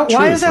find Why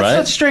truth, is that right?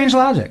 such strange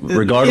logic?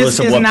 Regardless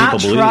of is what not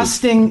people believe.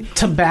 trusting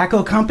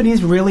tobacco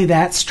companies really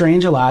that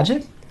strange a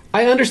logic?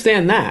 I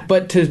understand that,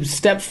 but to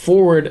step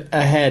forward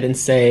ahead and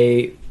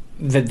say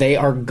that they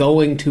are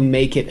going to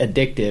make it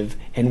addictive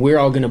and we're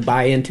all going to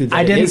buy into that.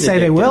 I didn't say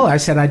they addictive. will. I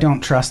said I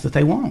don't trust that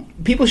they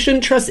won't. People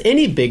shouldn't trust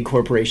any big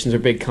corporations or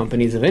big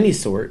companies of any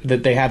sort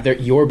that they have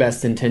your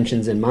best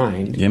intentions in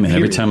mind. Yeah, man.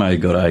 Every Period. time I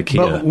go to IKEA,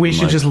 But we I'm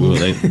should like, just- "Ooh,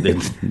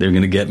 they're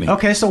going to get me."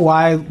 Okay, so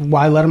why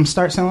let them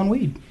start selling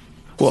weed?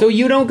 So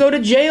you don't go to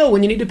jail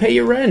when you need to pay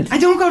your rent. I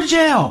don't go to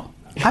jail.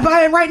 I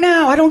buy it right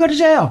now. I don't go to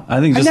jail.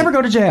 I never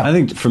go to jail. I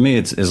think for me,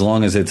 it's as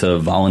long as it's a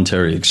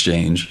voluntary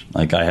exchange.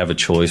 Like I have a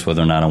choice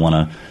whether or not I want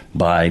to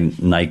buy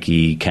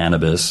Nike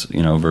cannabis,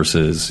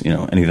 versus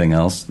anything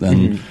else.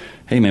 Then,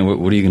 hey man,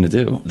 what are you going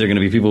to do? There are going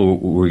to be people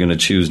who are going to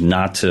choose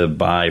not to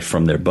buy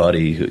from their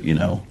buddy,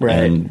 Right.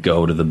 and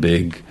go to the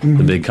big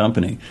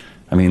company.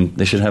 I mean,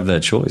 they should have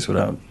that choice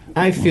without.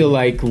 I feel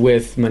like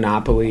with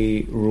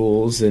monopoly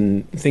rules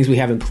and things we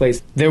have in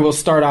place, there will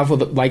start off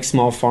with like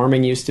small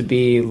farming used to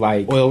be,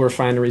 like oil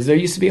refineries. There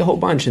used to be a whole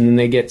bunch, and then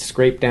they get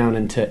scraped down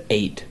into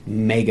 8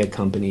 mega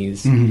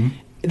companies.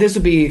 This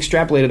would be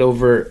extrapolated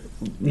over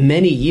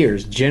many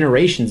years,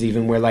 generations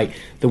even, where like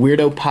the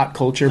weirdo pot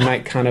culture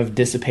might kind of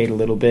dissipate a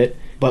little bit.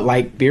 But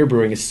like beer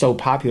brewing is so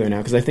popular now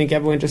because I think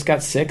everyone just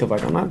got sick of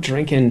like, I'm not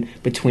drinking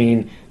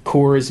between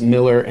Coors,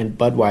 Miller, and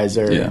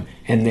Budweiser, Yeah.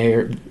 and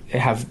they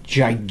have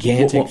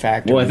gigantic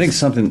factories. Well, I think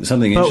something But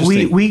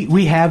interesting.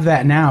 we have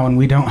that now, and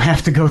we don't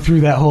have to go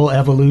through that whole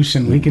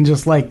evolution. We can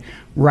just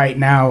right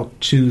now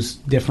choose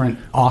different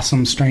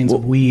awesome strains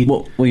of weed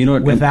well, you know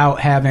what? without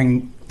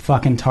having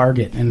fucking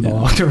Target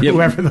involved or Yeah,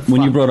 whoever the fuck.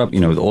 when you brought up,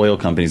 the oil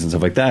companies and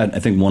stuff like that, I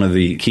think one of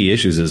the key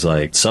issues is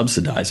like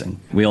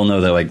subsidizing. We all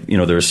know that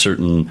there are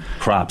certain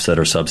crops that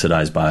are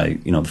subsidized by,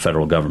 the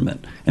federal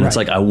government. And it's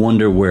Right. like, I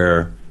wonder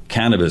where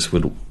cannabis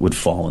would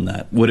fall in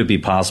that. Would it be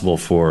possible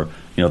for,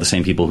 the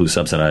same people who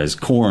subsidize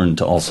corn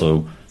to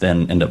also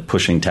then end up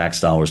pushing tax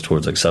dollars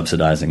towards like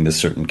subsidizing this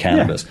certain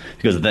cannabis?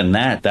 Because then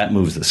that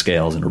moves the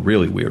scales in a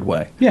really weird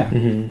way. Yeah,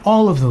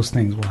 all of those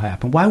things will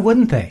happen. Why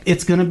wouldn't they?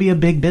 It's going to be a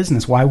big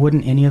business. Why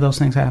wouldn't any of those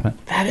things happen?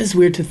 That is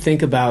weird to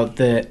think about,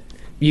 that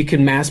you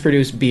can mass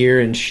produce beer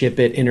and ship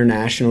it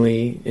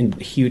internationally in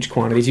huge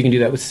quantities. You can do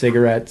that with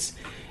cigarettes.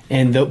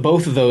 And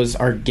both of those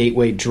are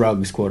gateway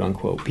drugs, quote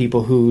unquote.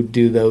 People who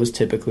do those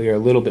typically are a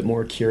little bit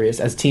more curious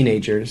as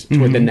teenagers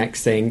toward the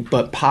next thing.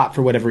 But pot,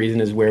 for whatever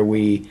reason, is where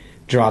we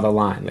draw the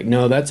line. Like,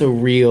 no, that's a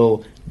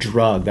real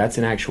drug. That's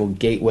an actual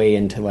gateway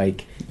into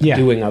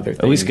doing other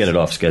things. At least get it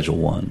off Schedule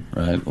 1,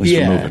 right? At least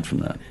Yeah. remove it from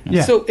that.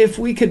 Yeah. So if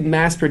we could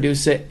mass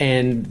produce it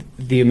and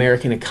the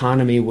American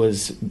economy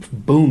was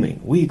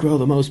booming, we grow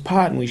the most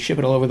pot and we ship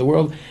it all over the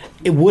world,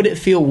 would it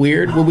feel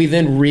weird? Would we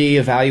then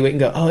reevaluate and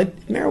go,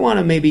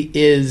 marijuana maybe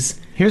is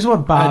Here's what a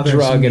bothers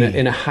drug me.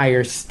 in a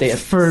higher state?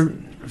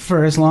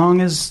 For as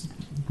long as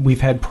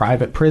we've had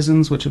private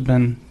prisons, which have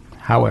been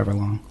however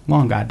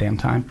long goddamn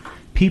time,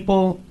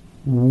 people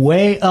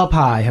way up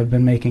high have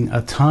been making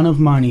a ton of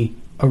money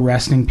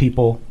arresting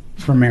people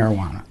for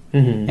marijuana.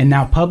 And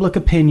now public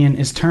opinion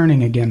is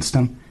turning against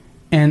them,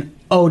 And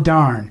oh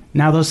darn,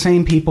 now those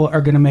same people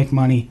are going to make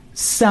money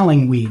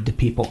selling weed to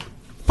people.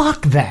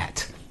 Fuck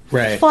that.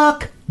 Right.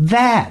 Fuck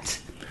that.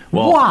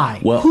 Well, why?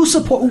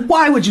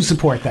 Why would you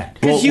support that?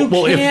 Well,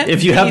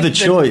 if you have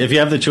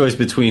the choice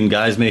between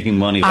guys making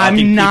money,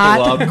 I'm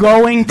not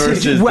going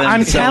to.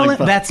 I'm telling.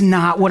 Fun. That's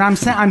not what I'm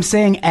saying. I'm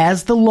saying,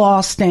 as the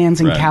law stands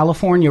in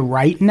California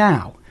right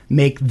now,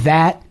 make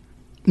that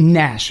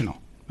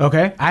national.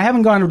 Okay, I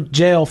haven't gone to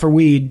jail for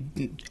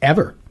weed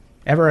ever,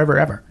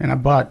 and I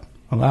bought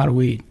a lot of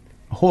weed.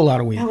 A whole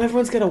lot of weed. Now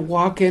everyone's gonna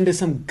walk into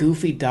some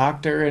goofy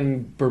doctor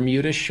in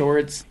Bermuda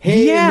shorts.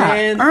 Hey,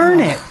 man,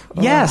 earn it.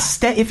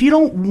 Yes, if you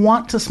don't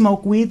want to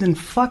smoke weed, then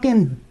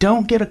fucking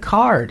don't get a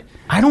card.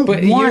 I don't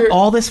want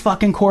all this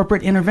fucking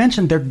corporate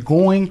intervention. They're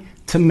going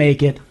to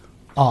make it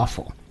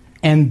awful,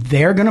 and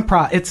they're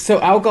gonna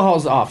so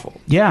alcohol's awful.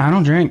 Yeah, I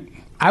don't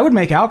drink. I would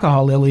make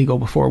alcohol illegal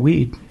before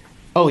weed.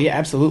 Oh yeah,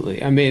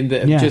 absolutely. I mean,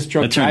 just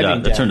drunk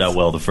driving. That turned out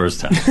well the first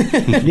time.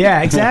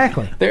 Yeah,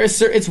 exactly.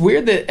 It's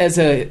weird that as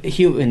a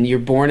human, you're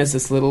born as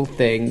this little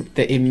thing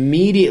that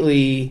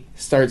immediately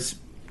starts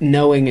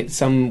knowing it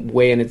some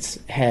way in its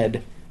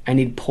head, I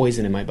need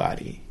poison in my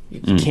body.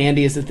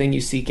 Candy is the thing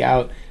you seek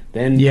out.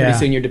 Then pretty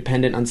soon you're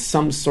dependent on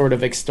some sort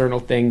of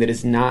external thing that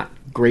is not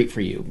great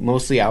for you,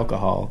 mostly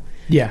alcohol.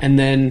 Yeah. And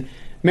then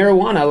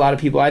marijuana, a lot of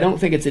people, I don't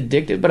think it's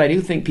addictive, but I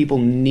do think people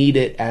need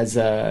it as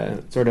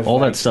a sort of... All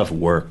that stuff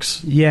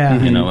works.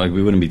 Yeah. You know, like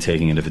we wouldn't be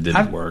taking it if it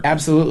didn't work.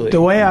 Absolutely.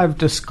 The way I've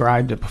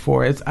described it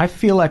before, I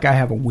feel like I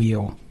have a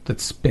wheel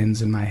that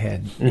spins in my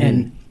head,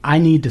 and I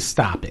need to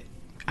stop it.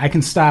 I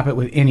can stop it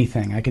with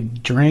anything. I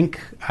could drink,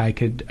 I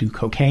could do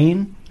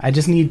cocaine. I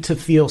just need to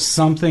feel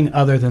something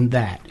other than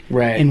that.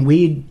 Right. And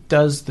weed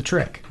does the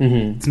trick.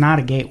 It's not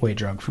a gateway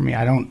drug for me.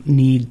 I don't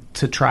need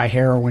to try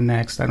heroin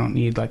next. I don't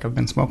need, I've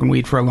been smoking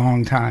weed for a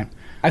long time.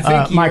 I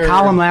think my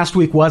column last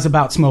week was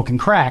about smoking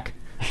crack,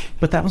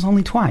 but that was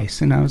only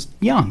twice, and I was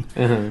young.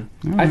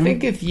 I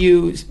think if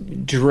you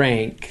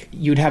drank,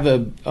 you'd have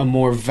a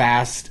more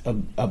vast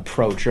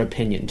approach or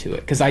opinion to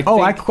it.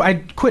 I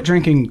quit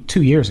drinking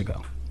 2 years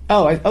ago.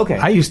 Oh, okay.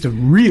 I used to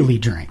really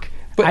drink.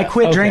 But I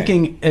quit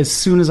drinking as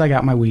soon as I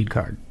got my weed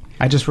card.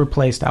 I just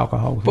replaced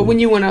alcohol with weed. When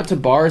you went out to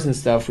bars and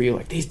stuff, were you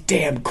like, these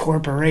damn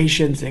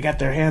corporations, they got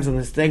their hands on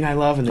this thing I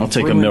love, and I'll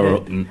take a Miller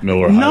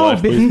High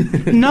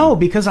Life, no,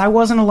 because I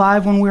wasn't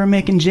alive when we were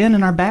making gin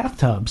in our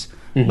bathtubs.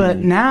 But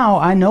now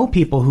I know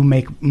people who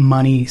make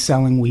money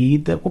selling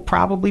weed that will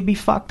probably be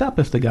fucked up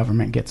if the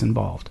government gets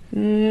involved.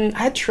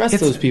 I trust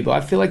those people.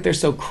 I feel like they're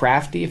so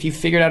crafty. If you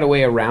figured out a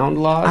way around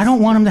laws... I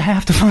don't want them to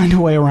have to find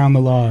a way around the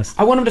laws.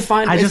 I want them to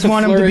find I just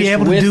want them to be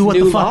able to do what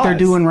the fuck they're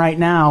doing right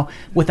now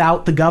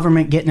without the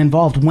government getting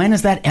involved. When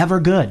is that ever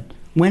good?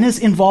 When is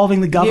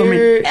involving the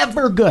government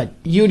ever good?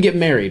 You would get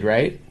married,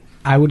 right?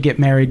 I would get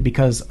married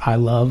because I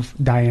love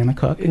Diana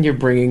Cook. And you're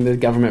bringing the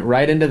government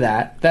right into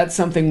that. That's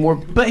something more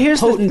here's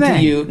potent to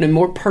you and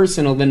more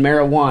personal than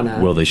marijuana.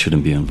 Well, they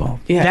shouldn't be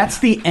involved. Yeah. That's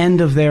the end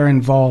of their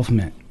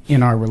involvement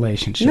in our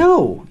relationship.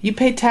 No. You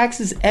pay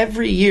taxes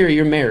every year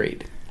you're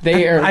married.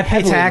 I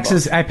pay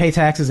taxes. I pay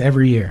taxes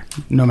every year,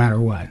 no matter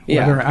what.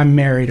 Whether I'm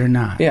married or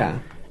not. Yeah.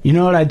 You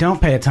know what I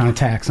don't pay a ton of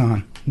tax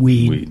on?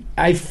 Weed.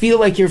 I feel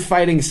like you're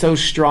fighting so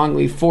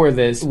strongly for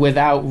this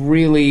without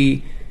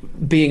really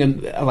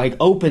being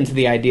open to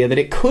the idea that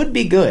it could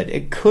be good,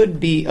 it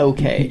could be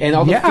okay, and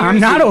all the I'm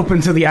not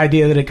open to the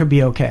idea that it could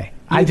be okay.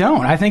 I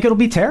don't. I think it'll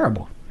be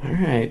terrible. All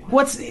right.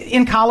 What's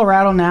in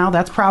Colorado now?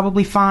 That's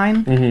probably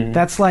fine.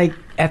 That's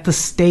at the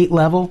state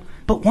level.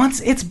 But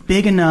once it's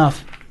big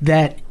enough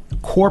that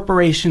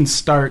corporations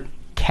start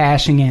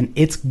cashing in,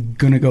 it's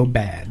gonna go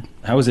bad.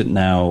 How is it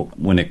now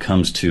when it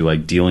comes to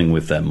dealing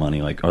with that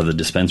money? Are the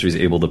dispensaries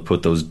able to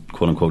put those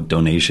quote unquote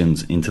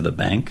donations into the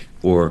bank,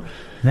 or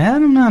that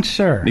I'm not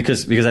sure?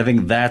 Because I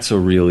think that's a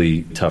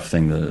really tough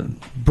thing to...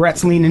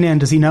 Brett's leaning in.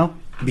 Does he know?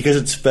 Because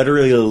it's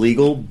federally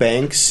illegal,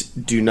 banks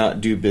do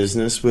not do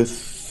business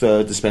with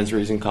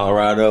dispensaries in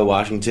Colorado,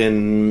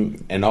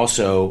 Washington, and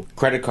also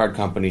credit card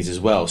companies as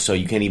well. So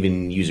you can't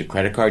even use a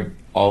credit card.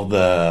 All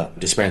the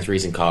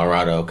dispensaries in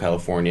Colorado,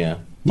 California,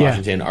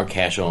 Washington are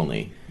cash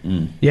only.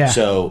 Yeah.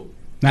 So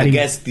I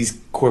guess these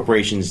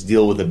corporations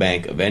deal with the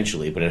bank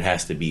eventually, but it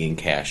has to be in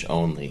cash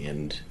only,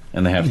 and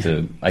they have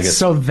to. I guess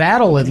so.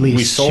 That'll at least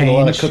we sold change. a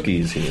lot of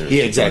cookies here.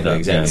 Yeah,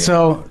 exactly.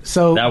 So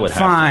that would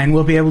fine.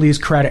 We'll be able to use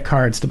credit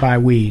cards to buy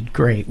weed.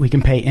 Great. We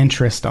can pay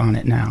interest on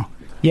it now.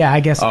 Yeah,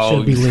 I guess it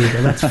should be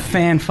legal. That's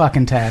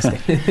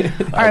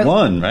fan-fucking-tastic. I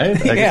won,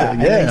 right?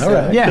 Yeah. All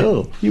right. Yeah,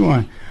 cool. You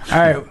won. All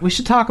right, we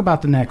should talk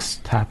about the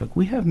next topic.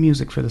 We have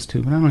music for this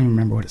too, but I don't even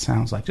remember what it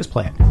sounds like. Just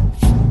play it.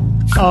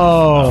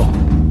 Oh,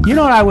 you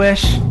know what I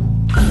wish?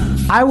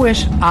 I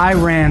wish I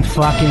ran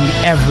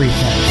fucking everything.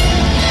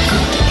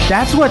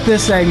 That's what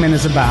this segment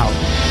is about.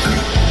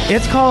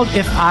 It's called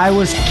If I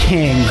Was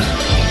King.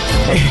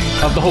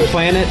 Of the whole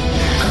planet?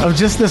 Of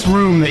just this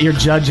room that you're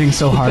judging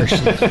so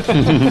harshly.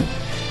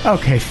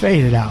 Okay,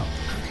 fade it out.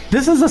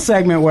 This is a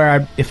segment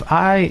where if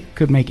I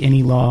could make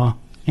any law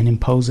and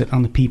impose it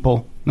on the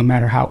people, no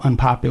matter how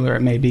unpopular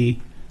it may be,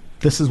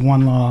 this is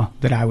one law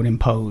that I would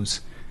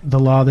impose. The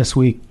law this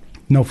week,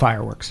 No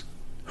fireworks.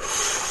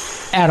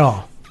 At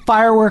all.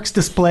 Fireworks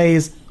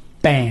displays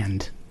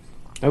banned.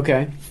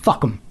 Okay.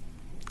 Fuck them.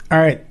 All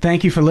right.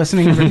 Thank you for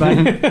listening,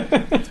 everybody.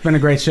 It's been a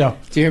great show.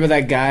 Do you hear about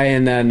that guy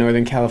in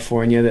Northern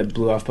California that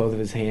blew off both of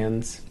his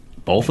hands?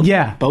 Both of them?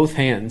 Yeah. Both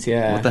hands,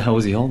 yeah. What the hell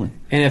was he holding?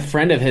 And a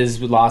friend of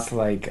his lost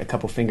like a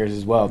couple fingers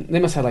as well. They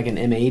must have like an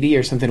M80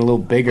 or something a little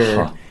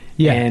bigger. Huh.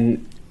 Yeah.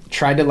 And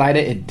tried to light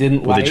it. It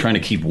didn't Were light. they trying to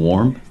keep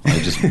warm?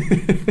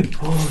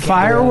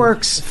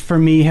 Fireworks for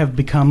me have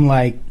become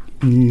like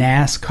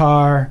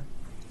NASCAR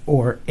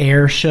or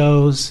air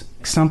shows.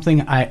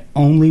 Something I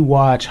only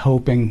watch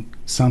hoping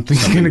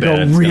something's going to go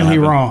bad's gonna really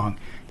happen. wrong.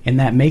 And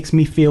that makes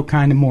me feel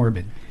kind of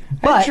morbid. I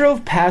But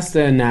drove past a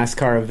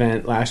NASCAR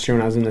event last year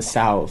when I was in the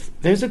South.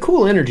 There's a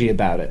cool energy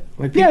about it.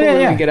 Like people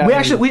really get out. We and-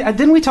 actually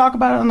didn't we talk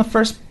about it on the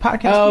first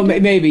podcast? Oh, we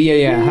did? maybe,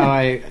 yeah. How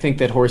I think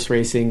that horse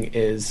racing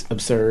is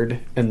absurd,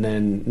 and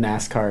then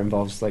NASCAR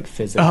involves like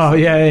physics. Oh,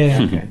 yeah.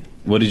 Okay.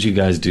 What did you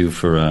guys do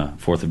for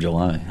 4th of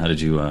July? How did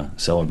you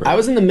celebrate? I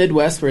was in the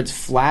Midwest where it's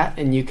flat,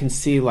 and you can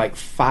see like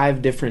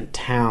 5 different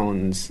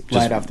towns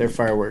light off their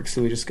fireworks.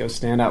 So we just go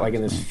stand out like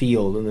in this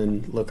field, and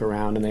then look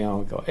around, and they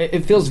all go.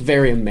 It feels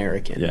very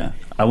American. Yeah.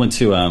 I went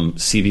to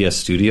CVS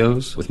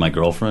Studios with my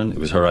girlfriend. It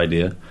was her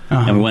idea.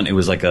 Uh-huh. And we went, it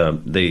was like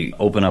they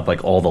open up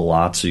like all the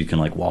lots so you can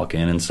like walk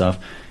in and stuff.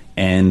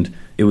 And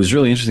it was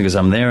really interesting because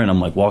I'm there and I'm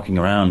like walking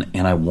around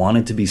and I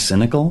wanted to be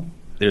cynical.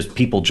 There's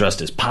people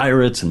dressed as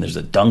pirates and there's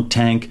a dunk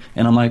tank.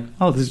 And I'm like,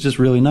 oh, this is just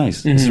really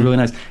nice. This is really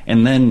nice.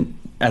 And then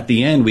at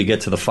the end we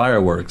get to the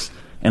fireworks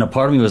and a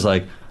part of me was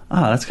like,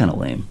 that's kind of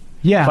lame.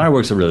 Yeah.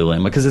 Fireworks are really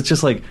lame because it's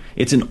just like,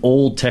 it's an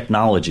old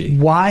technology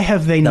Why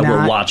have they that not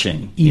we're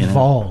watching. you know?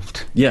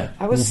 evolved? Yeah.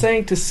 I was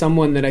saying to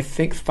someone that I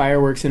think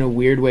fireworks in a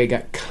weird way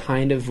got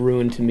kind of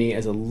ruined to me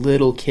as a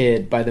little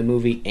kid by the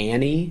movie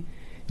Annie.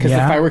 Because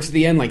Yeah. the fireworks at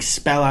the end like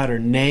spell out her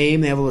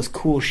name, they have all this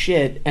cool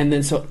shit, and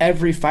then so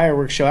every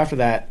fireworks show after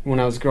that, when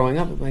I was growing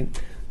up, I'm like,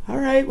 all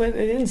right, well,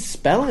 they didn't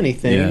spell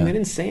anything, Yeah. they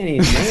didn't say any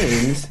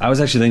names. I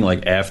was actually thinking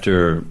like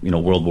after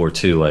World War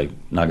II, like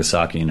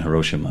Nagasaki and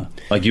Hiroshima,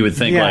 like you would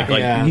think Yeah. like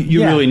Yeah.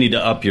 you Yeah. really need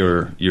to up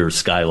your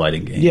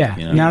skylighting game. Yeah.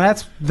 you know? Now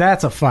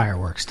that's a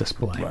fireworks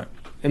display. Right.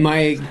 And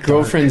my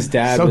girlfriend's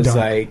dad So was dark.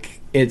 like,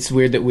 it's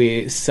weird that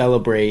we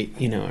celebrate,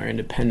 our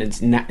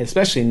independence,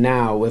 especially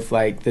now with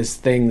like this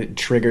thing that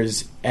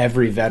triggers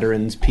every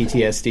veteran's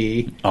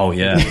PTSD. Oh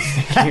yeah.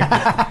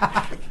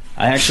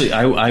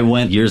 I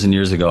went years and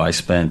years ago. I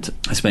spent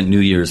New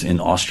Year's in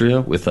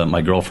Austria with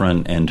my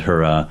girlfriend and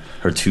her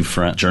 2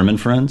 German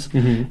friends,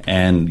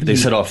 and they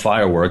set off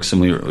fireworks,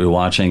 and we were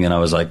watching. And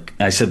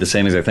I said the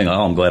same exact thing.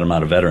 Oh, I'm glad I'm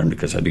not a veteran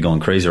because I'd be going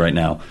crazy right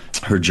now.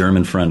 Her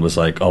German friend was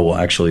like, oh well,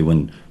 actually,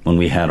 when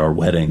we had our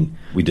wedding,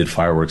 we did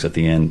fireworks at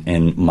the end,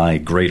 and my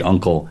great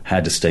uncle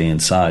had to stay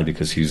inside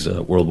because he's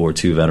a World War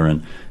II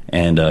veteran.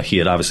 And he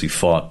had obviously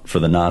fought for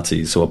the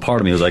Nazis, so a part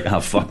of me was like,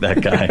 "Oh, fuck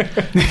that guy!"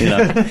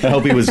 I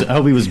hope he was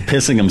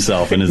pissing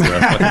himself in his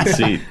fucking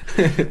seat.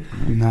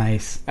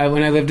 Nice.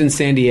 When I lived in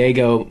San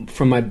Diego,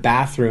 from my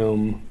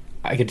bathroom,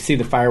 I could see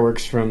the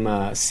fireworks from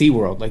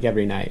SeaWorld like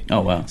every night.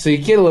 Oh wow! So you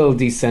get a little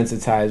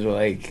desensitized. But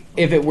like,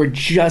 if it were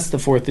just the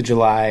 4th of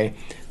July,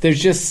 there's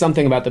just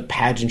something about the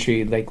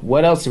pageantry. Like,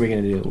 what else are we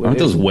going to do? Aren't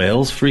those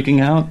whales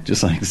freaking out?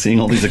 Just like seeing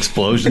all these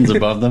explosions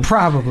above them.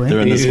 Probably. They're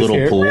in You this just little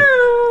hear, pool.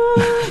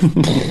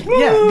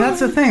 Yeah, that's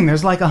the thing.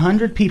 There's like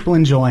 100 people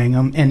enjoying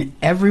them, and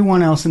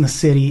everyone else in the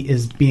city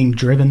is being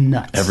driven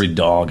nuts. Every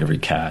dog, every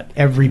cat.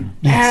 Every the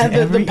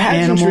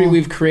pageantry animal.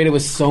 we've created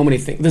with so many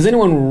things. Does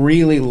anyone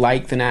really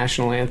like the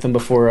national anthem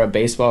before a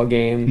baseball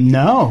game?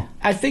 No.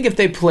 I think if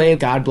they played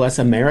God Bless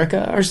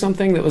America or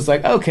something that was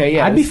like, okay,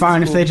 yeah. I'd be this is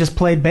fine if cool. they just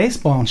played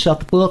baseball and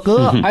shut the fuck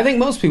up. I think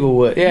most people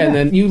would. Yeah, and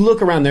then you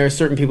look around, there are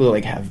certain people that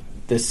like have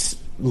this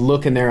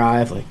look in their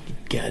eye of like,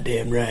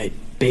 goddamn right,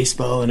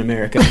 baseball in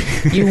America.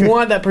 You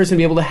want that person to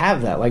be able to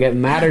have that. Like, it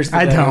matters to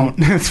I them.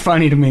 don't. It's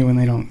funny to me when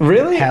they don't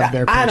Really? have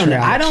their I don't know.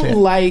 I patriotic don't shit.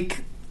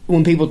 like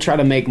when people try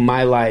to make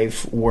my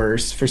life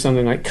worse for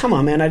something like, come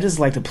on, man, I just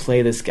like to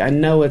play this. I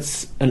know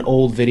it's an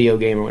old video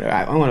game or whatever.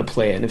 I want to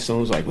play it. And if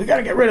someone was like, we got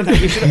to get rid of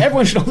that,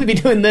 everyone should only be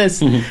doing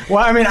this. Well,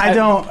 I mean, I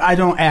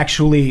don't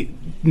actually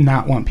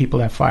not want people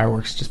to have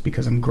fireworks just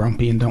because I'm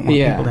grumpy and don't want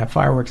Yeah. people to have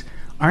fireworks.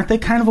 Aren't they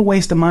kind of a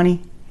waste of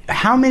money?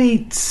 How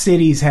many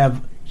cities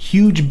have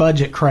huge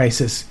budget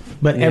crisis,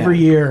 but Yeah. every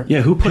year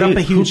Yeah, put up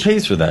a huge... who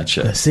pays for that The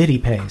shit? city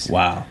pays.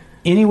 Wow.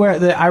 Anywhere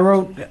that I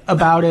wrote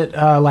about it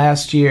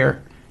last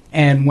year,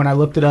 and when I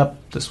looked it up,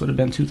 this would have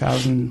been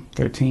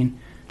 2013.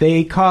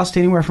 They cost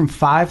anywhere from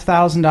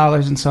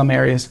 $5,000 in some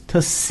areas to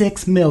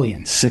 $6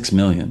 million. $6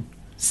 million.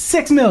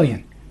 $6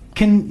 million.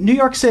 Can New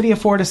York City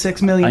afford a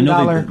 $6 million I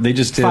know they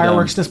just did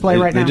fireworks display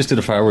right now? They just did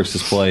a fireworks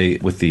display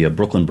with the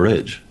Brooklyn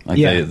Bridge. Like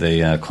Yeah.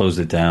 they closed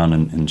it down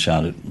and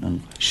shot it.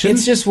 And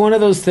It's just one of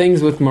those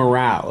things with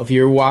morale. If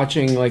you're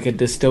watching like a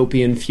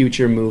dystopian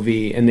future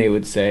movie and they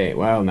would say,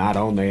 well, not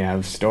only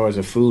have stores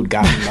of food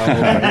gotten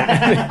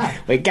low,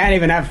 we can't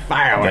even have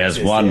fireworks. there's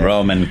this one year."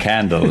 Roman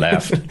candle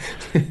left.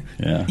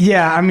 Yeah.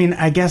 Yeah, I mean,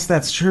 I guess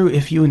that's true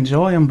if you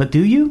enjoy them, but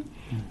do you?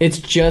 It's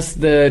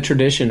just the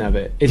tradition of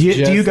it. It's Do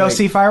you go like,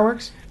 see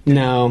fireworks?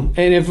 No,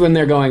 and when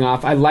they're going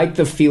off, I like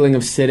the feeling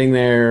of sitting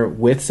there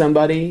with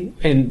somebody,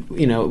 and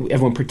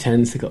everyone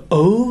pretends to go,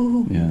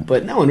 oh,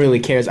 but no one really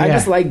cares. I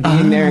just like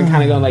being there and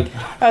kind of going like,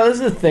 oh,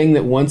 this is a thing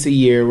that once a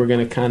year we're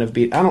going to kind of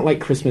be. I don't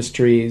like Christmas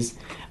trees.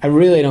 I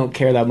really don't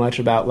care that much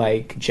about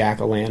like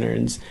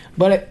jack-o'-lanterns.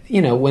 But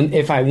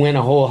if I went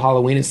a whole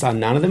Halloween and saw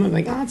none of them, I'm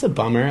like, oh, it's a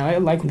bummer. I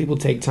like when people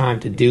take time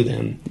to do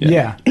them.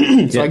 Yeah.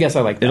 So I guess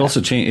I like that. It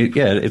also changed.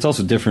 Yeah, it's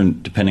also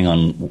different depending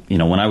on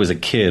when I was a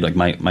kid. Like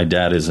my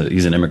dad he's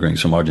an immigrant.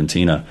 He's from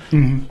Argentina,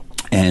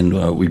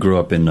 and we grew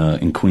up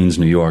in Queens,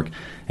 New York.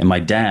 And my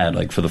dad,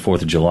 like for the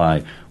 4th of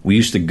July, we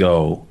used to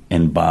go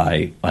and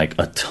buy like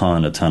a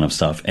ton of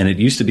stuff. And it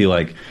used to be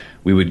like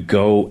we would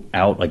go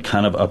out like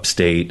kind of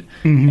upstate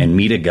and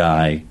meet a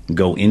guy,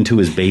 go into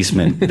his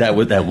basement that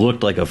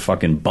looked like a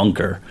fucking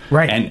bunker.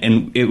 Right.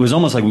 And it was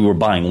almost like we were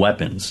buying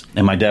weapons.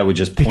 And my dad would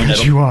just point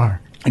because at you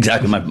are.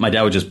 Exactly. My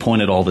dad would just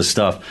point at all this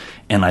stuff.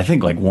 And I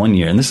think like one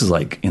year, and this is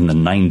like in the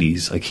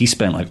 90s, like he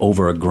spent like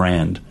over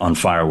 $1,000 on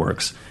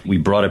fireworks. We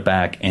brought it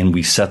back and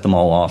we set them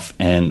all off.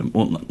 And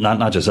well,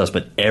 not just us,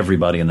 but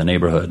everybody in the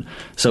neighborhood.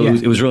 So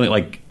it was really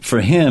like,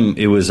 for him,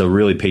 it was a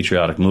really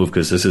patriotic move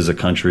because this is a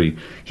country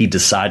he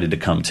decided to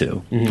come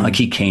to. Like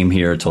he came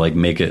here to like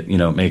make it.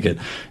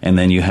 And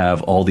then you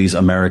have all these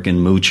American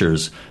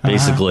moochers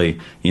basically,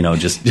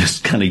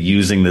 just kind of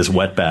using this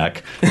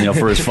wetback,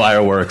 for his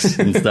fireworks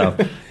and stuff.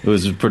 It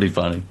was pretty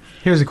funny.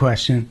 Here's a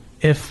question.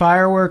 If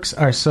fireworks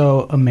are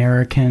so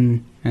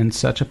American and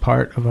such a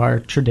part of our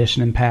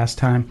tradition and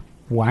pastime,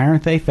 why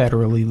aren't they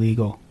federally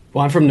legal?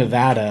 Well, I'm from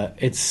Nevada.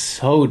 It's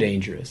so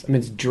dangerous. I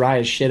mean, it's dry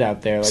as shit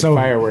out there. Like so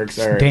fireworks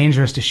are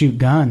dangerous to shoot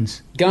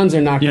guns. Guns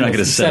are not. You're not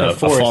going to set a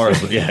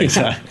forest. Yeah,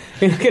 exactly.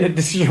 You're not going to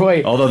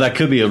destroy. Although that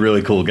could be a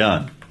really cool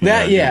gun.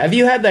 If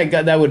you had that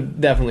gun, that would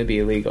definitely be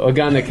illegal. A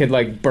gun that could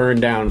like burn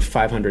down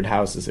 500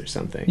 houses or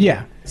something.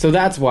 Yeah. So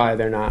that's why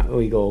they're not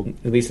legal.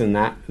 At least in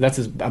that. That's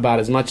about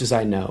as much as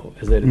I know.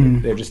 Is that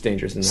they're just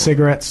dangerous in that.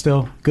 Cigarettes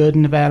still good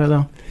in Nevada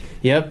though.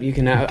 Yep, you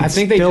can have. I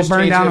think they still just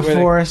burn down a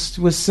forest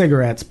with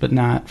cigarettes, but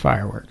not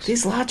fireworks.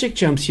 These logic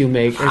jumps you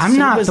make. I'm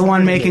not the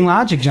one making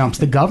logic jumps.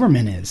 The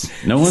government is.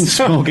 No one's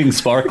smoking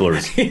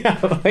sparklers. Yeah,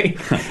 like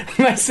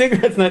my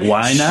cigarette's not.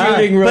 Why not?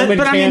 Shooting Roman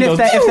but I mean, candles.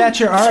 if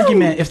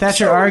that's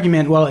your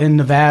argument, well, in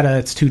Nevada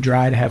it's too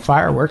dry to have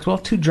fireworks. Well,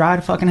 too dry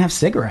to fucking have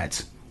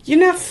cigarettes. You're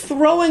not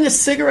throwing a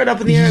cigarette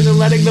up in the air and then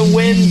letting the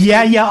wind.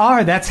 Yeah, you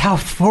are. That's how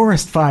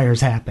forest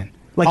fires happen.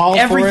 Like all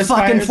every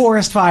fucking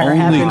forest fire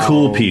happens. Only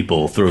cool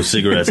people throw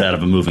cigarettes out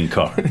of a moving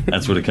car.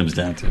 That's what it comes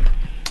down to.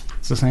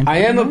 It's the same. I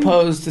am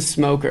opposed to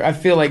smoker. I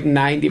feel like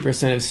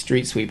 90% of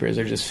street sweepers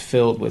are just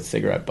filled with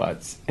cigarette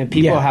butts, and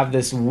people have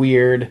this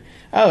weird.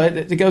 Oh,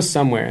 it goes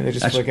somewhere. They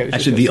just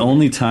actually, the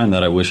only time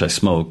that I wish I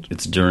smoked,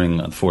 it's during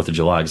the 4th of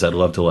July, because I'd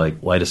love to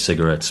like light a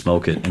cigarette,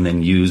 smoke it, and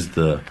then use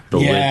the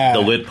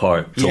lit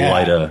part to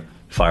light a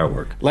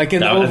firework. Like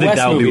in the Old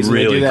West movies,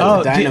 really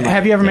cool.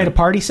 Have you ever made a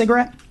party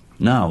cigarette?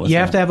 No. You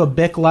have to have a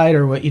Bic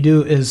lighter. What you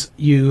do is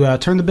you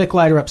turn the Bic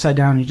lighter upside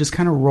down. And you just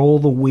kind of roll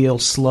the wheel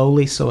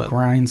slowly so it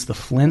grinds the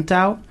flint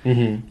out.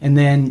 Mm-hmm. And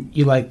then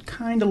you like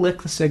kind of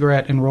lick the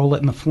cigarette and roll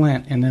it in the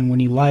flint. And then when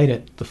you light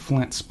it, the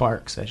flint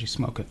sparks as you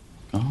smoke it.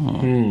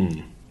 Oh.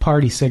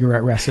 Party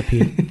cigarette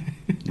recipe.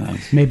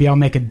 Nice. Maybe I'll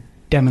make a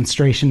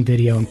demonstration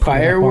video and put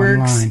Fireworks it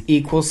up online.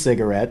 equals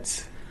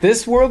cigarettes.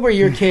 This world where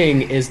you're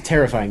king is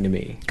terrifying to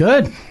me.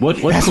 Good.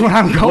 That's what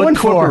I'm going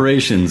for. What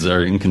corporations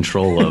are in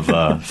control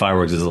of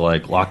fireworks? Is it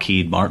like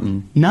Lockheed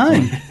Martin?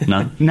 None.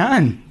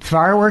 None?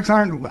 Fireworks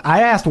aren't.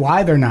 I asked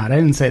why they're not. I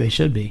didn't say they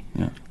should be.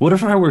 Yeah. What are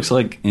fireworks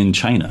like in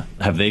China?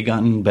 Have they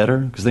gotten better?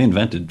 Because they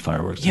invented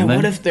fireworks. Yeah,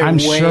 what if they're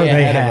way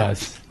ahead of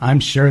us? I'm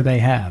sure they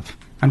have.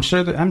 I'm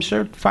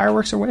sure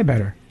fireworks are way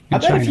better. I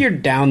bet if you're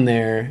down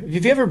there, if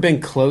you've ever been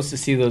close to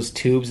see those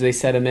tubes they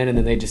set them in and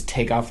then they just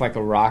take off like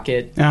a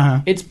rocket,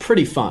 it's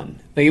pretty fun.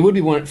 Like it would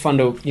be fun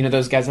to,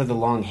 those guys have the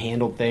long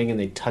handled thing and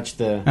they touch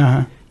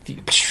the...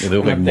 They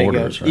look like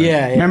mortars, right?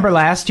 Yeah. Remember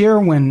last year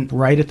when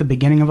right at the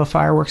beginning of a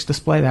fireworks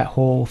display, that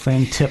whole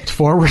thing tipped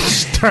forward,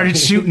 started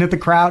shooting at the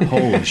crowd?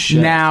 Holy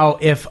shit. Now,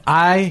 if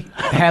I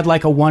had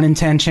like a 1 in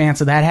 10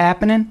 chance of that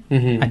happening,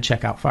 I'd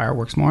check out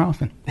fireworks more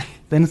often.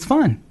 Then it's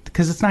fun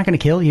because it's not going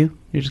to kill you.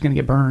 You're just going to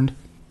get burned.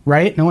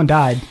 Right? No one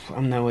died.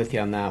 I'm not with you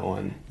on that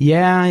one.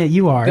 Yeah,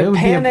 you are.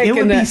 It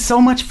would be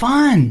so much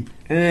fun.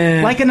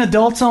 Like an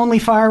adults-only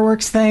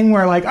fireworks thing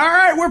where like, all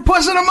right, we're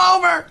pushing them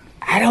over.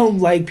 I don't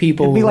like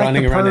people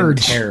running around in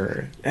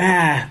terror.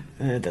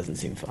 It doesn't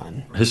seem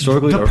fun.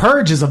 Historically, The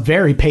Purge is a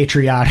very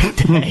patriotic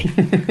day.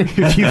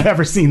 If you've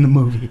ever seen the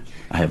movie.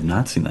 I have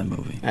not seen that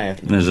movie. I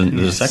have. There's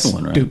a second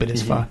one, right? Stupid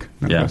as fuck.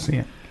 Never go see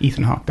it.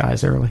 Ethan Hawke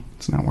dies early.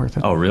 It's not worth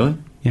it. Oh, really?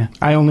 Yeah.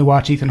 I only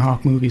watch Ethan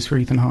Hawke movies for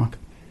Ethan Hawke.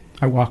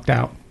 I walked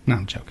out. No,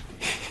 I'm joking.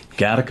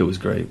 Gattaca was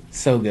great.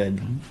 So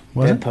good.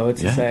 Dead Poet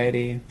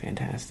Society,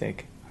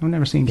 fantastic. I've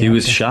never seen Gattaca. He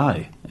was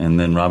shy, and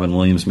then Robin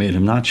Williams made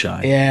him not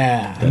shy.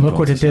 Yeah. And look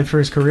what it did for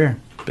his career.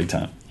 Big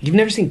time. You've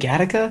never seen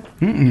Gattaca?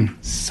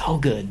 Mm-mm. So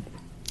good.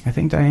 I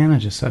think Diana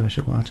just said I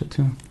should watch it,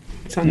 too.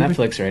 It's on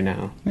Netflix right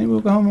now. Maybe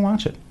we'll go home and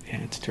watch it.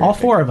 Yeah, it's terrific. All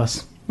 4 of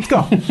us. Let's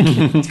go.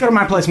 Let's go to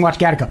my place and watch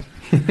Gattaca.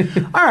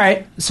 All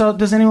right. So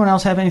does anyone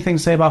else have anything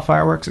to say about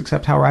fireworks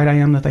except how right I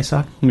am that they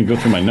suck? Let me go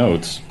through my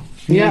notes.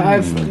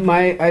 Yeah,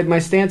 my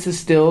stance is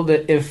still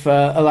that if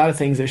a lot of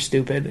things are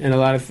stupid and a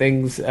lot of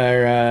things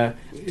are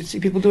see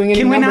people doing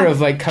any number of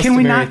like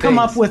customary Can we not come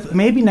things. up with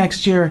maybe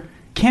next year?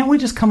 Can't we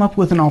just come up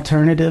with an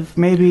alternative?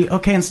 Maybe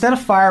instead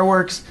of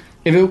fireworks.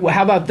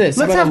 How about this?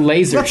 How about a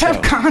laser let's show?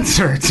 have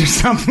concerts or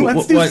something.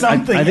 Let's do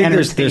something. I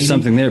think there's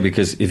something there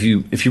because if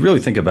you really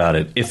think about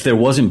it, if there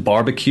wasn't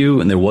barbecue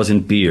and there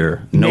wasn't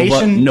beer,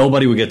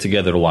 nobody would get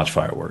together to watch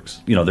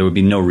fireworks. There would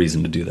be no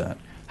reason to do that.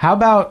 How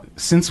about,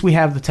 since we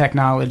have the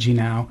technology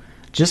now,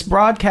 just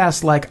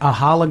broadcast like a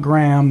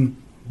hologram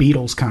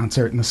Beatles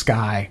concert in the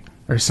sky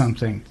or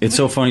something? It's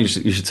so funny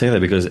you should say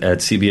that because at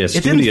CBS Studios...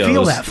 It didn't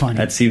feel that funny.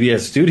 At CBS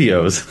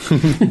Studios,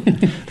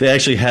 they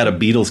actually had a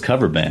Beatles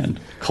cover band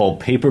called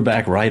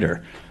Paperback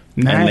Writer.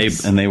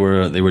 Nice. And they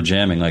were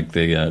jamming. Like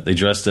they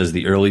dressed as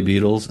the early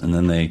Beatles, and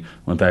then they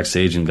went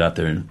backstage and got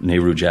their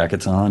Nehru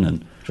jackets on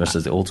and dressed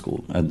as the old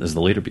school, as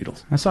the later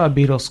Beatles. I saw a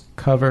Beatles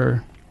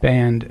cover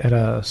band at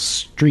a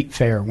street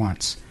fair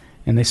once,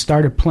 and they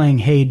started playing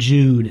Hey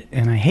Jude,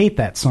 and I hate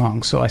that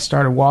song, so I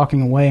started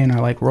walking away and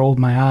I rolled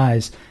my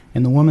eyes,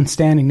 and the woman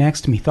standing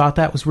next to me thought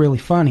that was really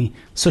funny,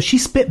 so she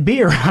spit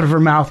beer out of her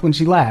mouth when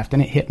she laughed,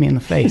 and it hit me in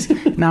the face.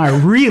 Now I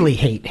really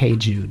hate Hey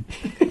Jude.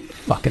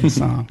 Fucking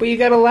song. But you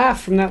got a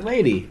laugh from that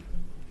lady.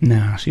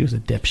 No, she was a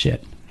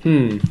dipshit.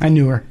 I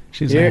knew her.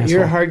 She was an asshole.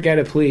 You're a hard guy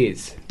to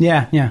please.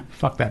 Yeah.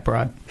 Fuck that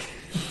broad.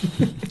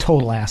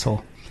 Total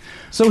asshole.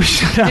 So we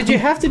should. Did you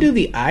have to do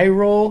the eye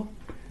roll?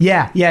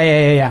 Yeah.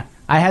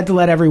 I had to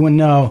let everyone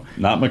know.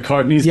 Not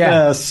McCartney's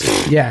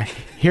best. Yeah.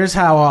 Here's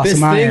how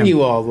awesome I am. This thing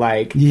you all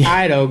like,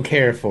 I don't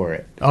care for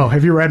it. Oh,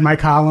 have you read my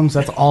columns?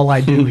 That's all I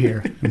do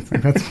here.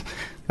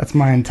 That's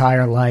my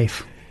entire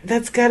life.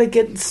 That's got to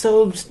get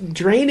so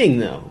draining,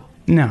 though.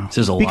 No,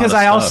 there's a lot because of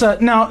I stuff. also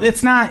no.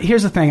 It's not.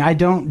 Here's the thing. I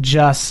don't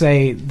just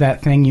say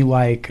that thing you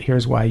like.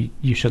 Here's why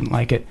you shouldn't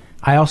like it.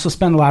 I also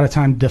spend a lot of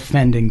time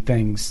defending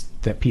things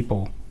that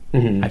people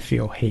I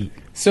feel hate.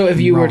 So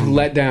if you were to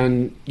let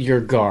down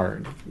your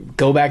guard,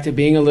 go back to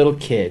being a little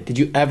kid, did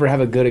you ever have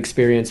a good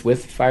experience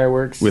with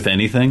fireworks? With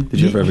anything?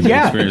 Did you ever have a good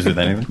experience with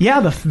anything? Yeah,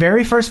 the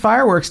very first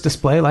fireworks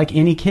display, like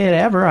any kid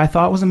ever, I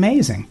thought was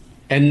amazing.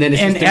 And then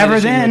it's ever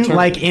then,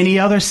 like any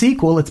other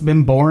sequel, it's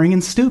been boring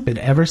and stupid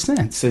ever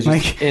since. So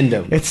just end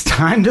them. It's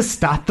time to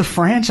stop the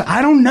franchise.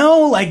 I don't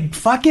know, like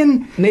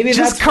fucking maybe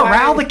just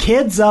corral the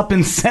kids up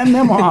and send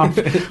them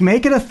off.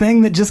 Make it a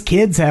thing that just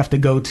kids have to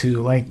go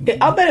to. Like,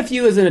 I'll bet if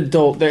you as an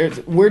adult,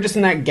 we're just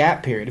in that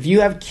gap period. If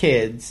you have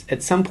kids,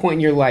 at some point in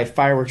your life,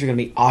 fireworks are going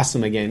to be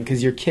awesome again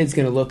because your kid's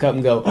going to look up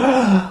and go,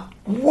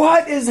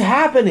 "What is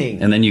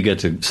happening?" And then you get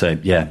to say,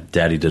 "Yeah,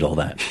 Daddy did all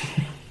that,"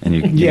 and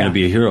you're going to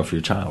be a hero for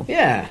your child.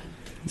 Yeah.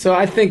 So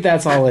I think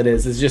that's all it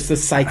is. It's just a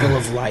cycle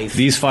of life.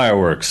 These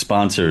fireworks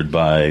sponsored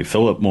by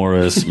Philip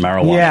Morris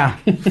Marijuana. Yeah,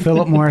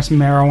 Philip Morris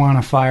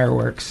Marijuana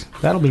Fireworks.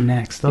 That'll be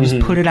next. They'll just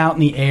put it out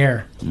in the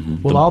air.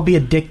 We'll all be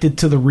addicted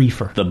to the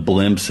reefer. The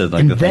blimps at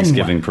And the then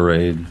Thanksgiving what?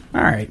 parade.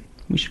 All right,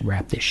 we should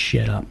wrap this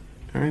shit up.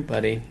 All right,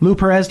 buddy. Lou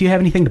Perez, do you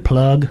have anything to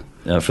plug?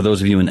 For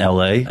those of you in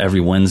LA,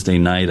 every Wednesday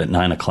night at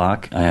 9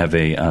 o'clock, I have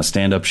a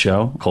stand-up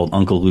show called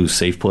Uncle Lou's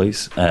Safe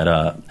Place at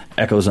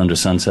Echoes Under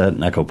Sunset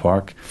in Echo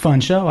Park. Fun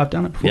show. I've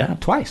done it before. Yeah.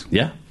 Twice.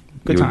 Yeah.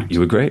 Good times.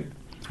 You were great.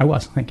 I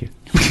was. Thank you.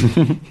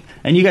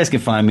 And you guys can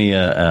find me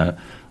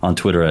on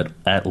Twitter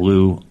at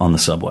Lou on the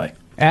Subway.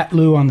 At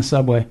Lou on the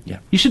Subway. Yeah.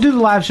 You should do the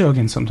live show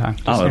again sometime.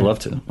 Oh, I'd love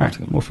to. All right,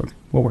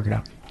 we'll work it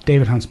out.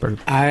 David Huntsberg.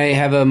 I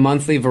have a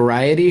monthly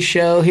variety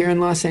show here in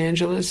Los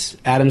Angeles.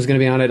 Adam's going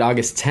to be on it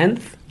August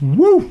 10th.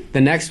 Woo!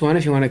 The next one,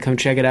 if you want to come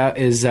check it out,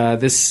 is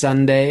this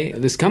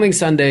coming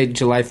Sunday,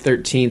 July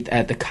 13th,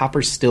 at the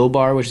Copper Still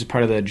Bar, which is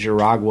part of the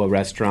Jiragua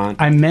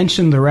restaurant. I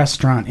mentioned the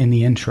restaurant in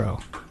the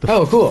intro.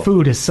 Cool.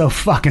 Food is so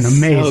fucking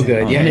amazing. So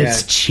good, yeah. And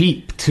it's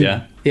cheap, too.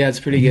 Yeah. Yeah, it's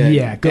pretty good.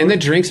 Yeah, and the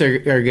drinks are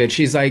good.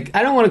 She's like,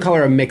 I don't want to call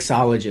her a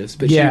mixologist,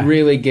 but she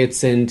really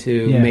gets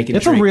into making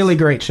It's drinks. a really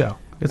great show.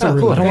 It's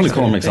cool. I don't want to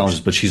call her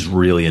mixologist, but she's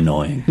really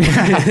annoying.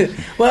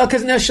 Well,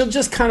 because she'll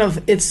just kind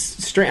of, it's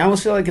strange. I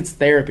almost feel like it's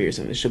therapy or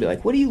something. She'll be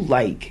like, what do you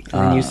like?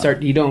 And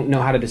then you don't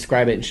know how to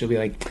describe it, and she'll be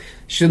like,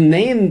 she'll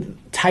name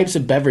types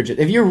of beverages.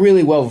 If you're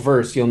really well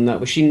versed, you'll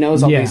know. She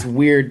knows all these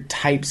weird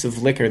types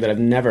of liquor that I've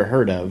never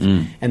heard of,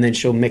 and then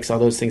she'll mix all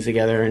those things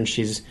together, and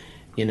she's,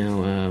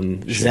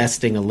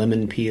 zesting a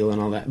lemon peel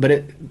and all that.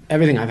 But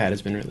everything I've had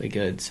has been really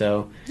good.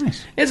 So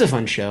nice. It's a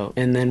fun show.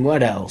 And then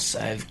what else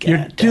I've got?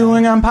 You're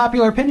doing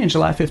Unpopular Opinion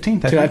July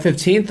 15th. July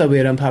 15th, I'll be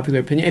at Unpopular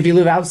Opinion. If you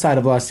live outside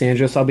of Los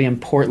Angeles, I'll be in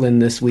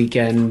Portland this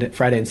weekend,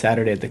 Friday and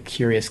Saturday at the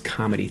Curious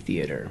Comedy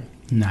Theater.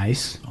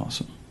 Nice.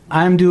 Awesome.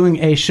 I'm doing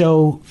a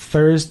show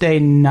Thursday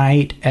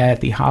night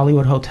at the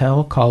Hollywood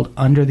Hotel called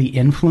Under the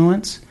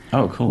Influence.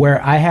 Oh, cool.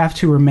 Where I have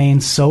to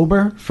remain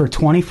sober for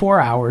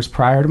 24 hours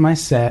prior to my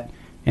set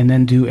and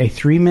then do a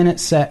 3-minute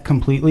set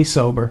completely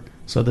sober.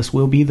 So this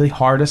will be the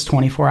hardest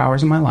 24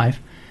 hours of my life.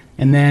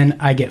 And then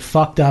I get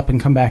fucked up and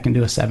come back and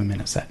do a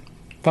 7-minute set.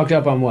 Fucked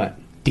up on what?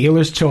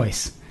 Dealer's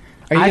choice.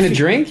 Are you going to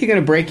drink? You going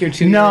to break your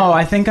tooth? No,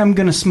 I think I'm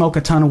going to smoke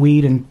a ton of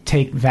weed and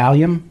take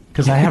Valium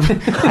because I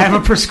have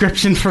a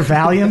prescription for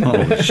Valium.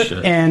 Oh,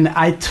 shit. And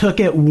I took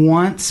it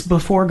once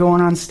before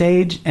going on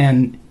stage,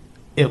 and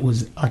it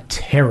was a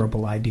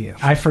terrible idea.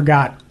 I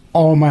forgot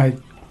all my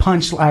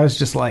punch. I was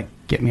just like,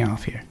 get me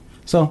off here.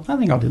 So I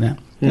think I'll do that.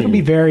 It'll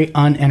be very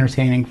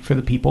unentertaining for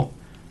the people.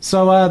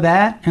 So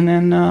that, and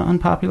then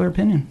Unpopular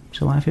Opinion,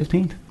 July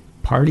 15th.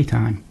 Party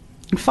time.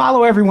 And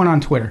follow everyone on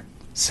Twitter.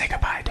 Say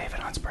goodbye, David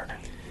Huntsberger.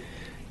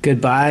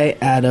 Goodbye,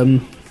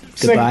 Adam.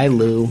 Goodbye,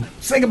 Lou.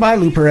 Say goodbye,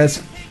 Lou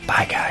Perez.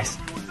 Bye, guys.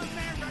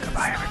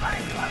 Goodbye, everybody.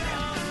 We love you.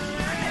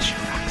 I miss you,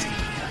 Roxy.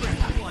 You're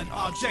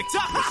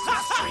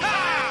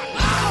a puppy.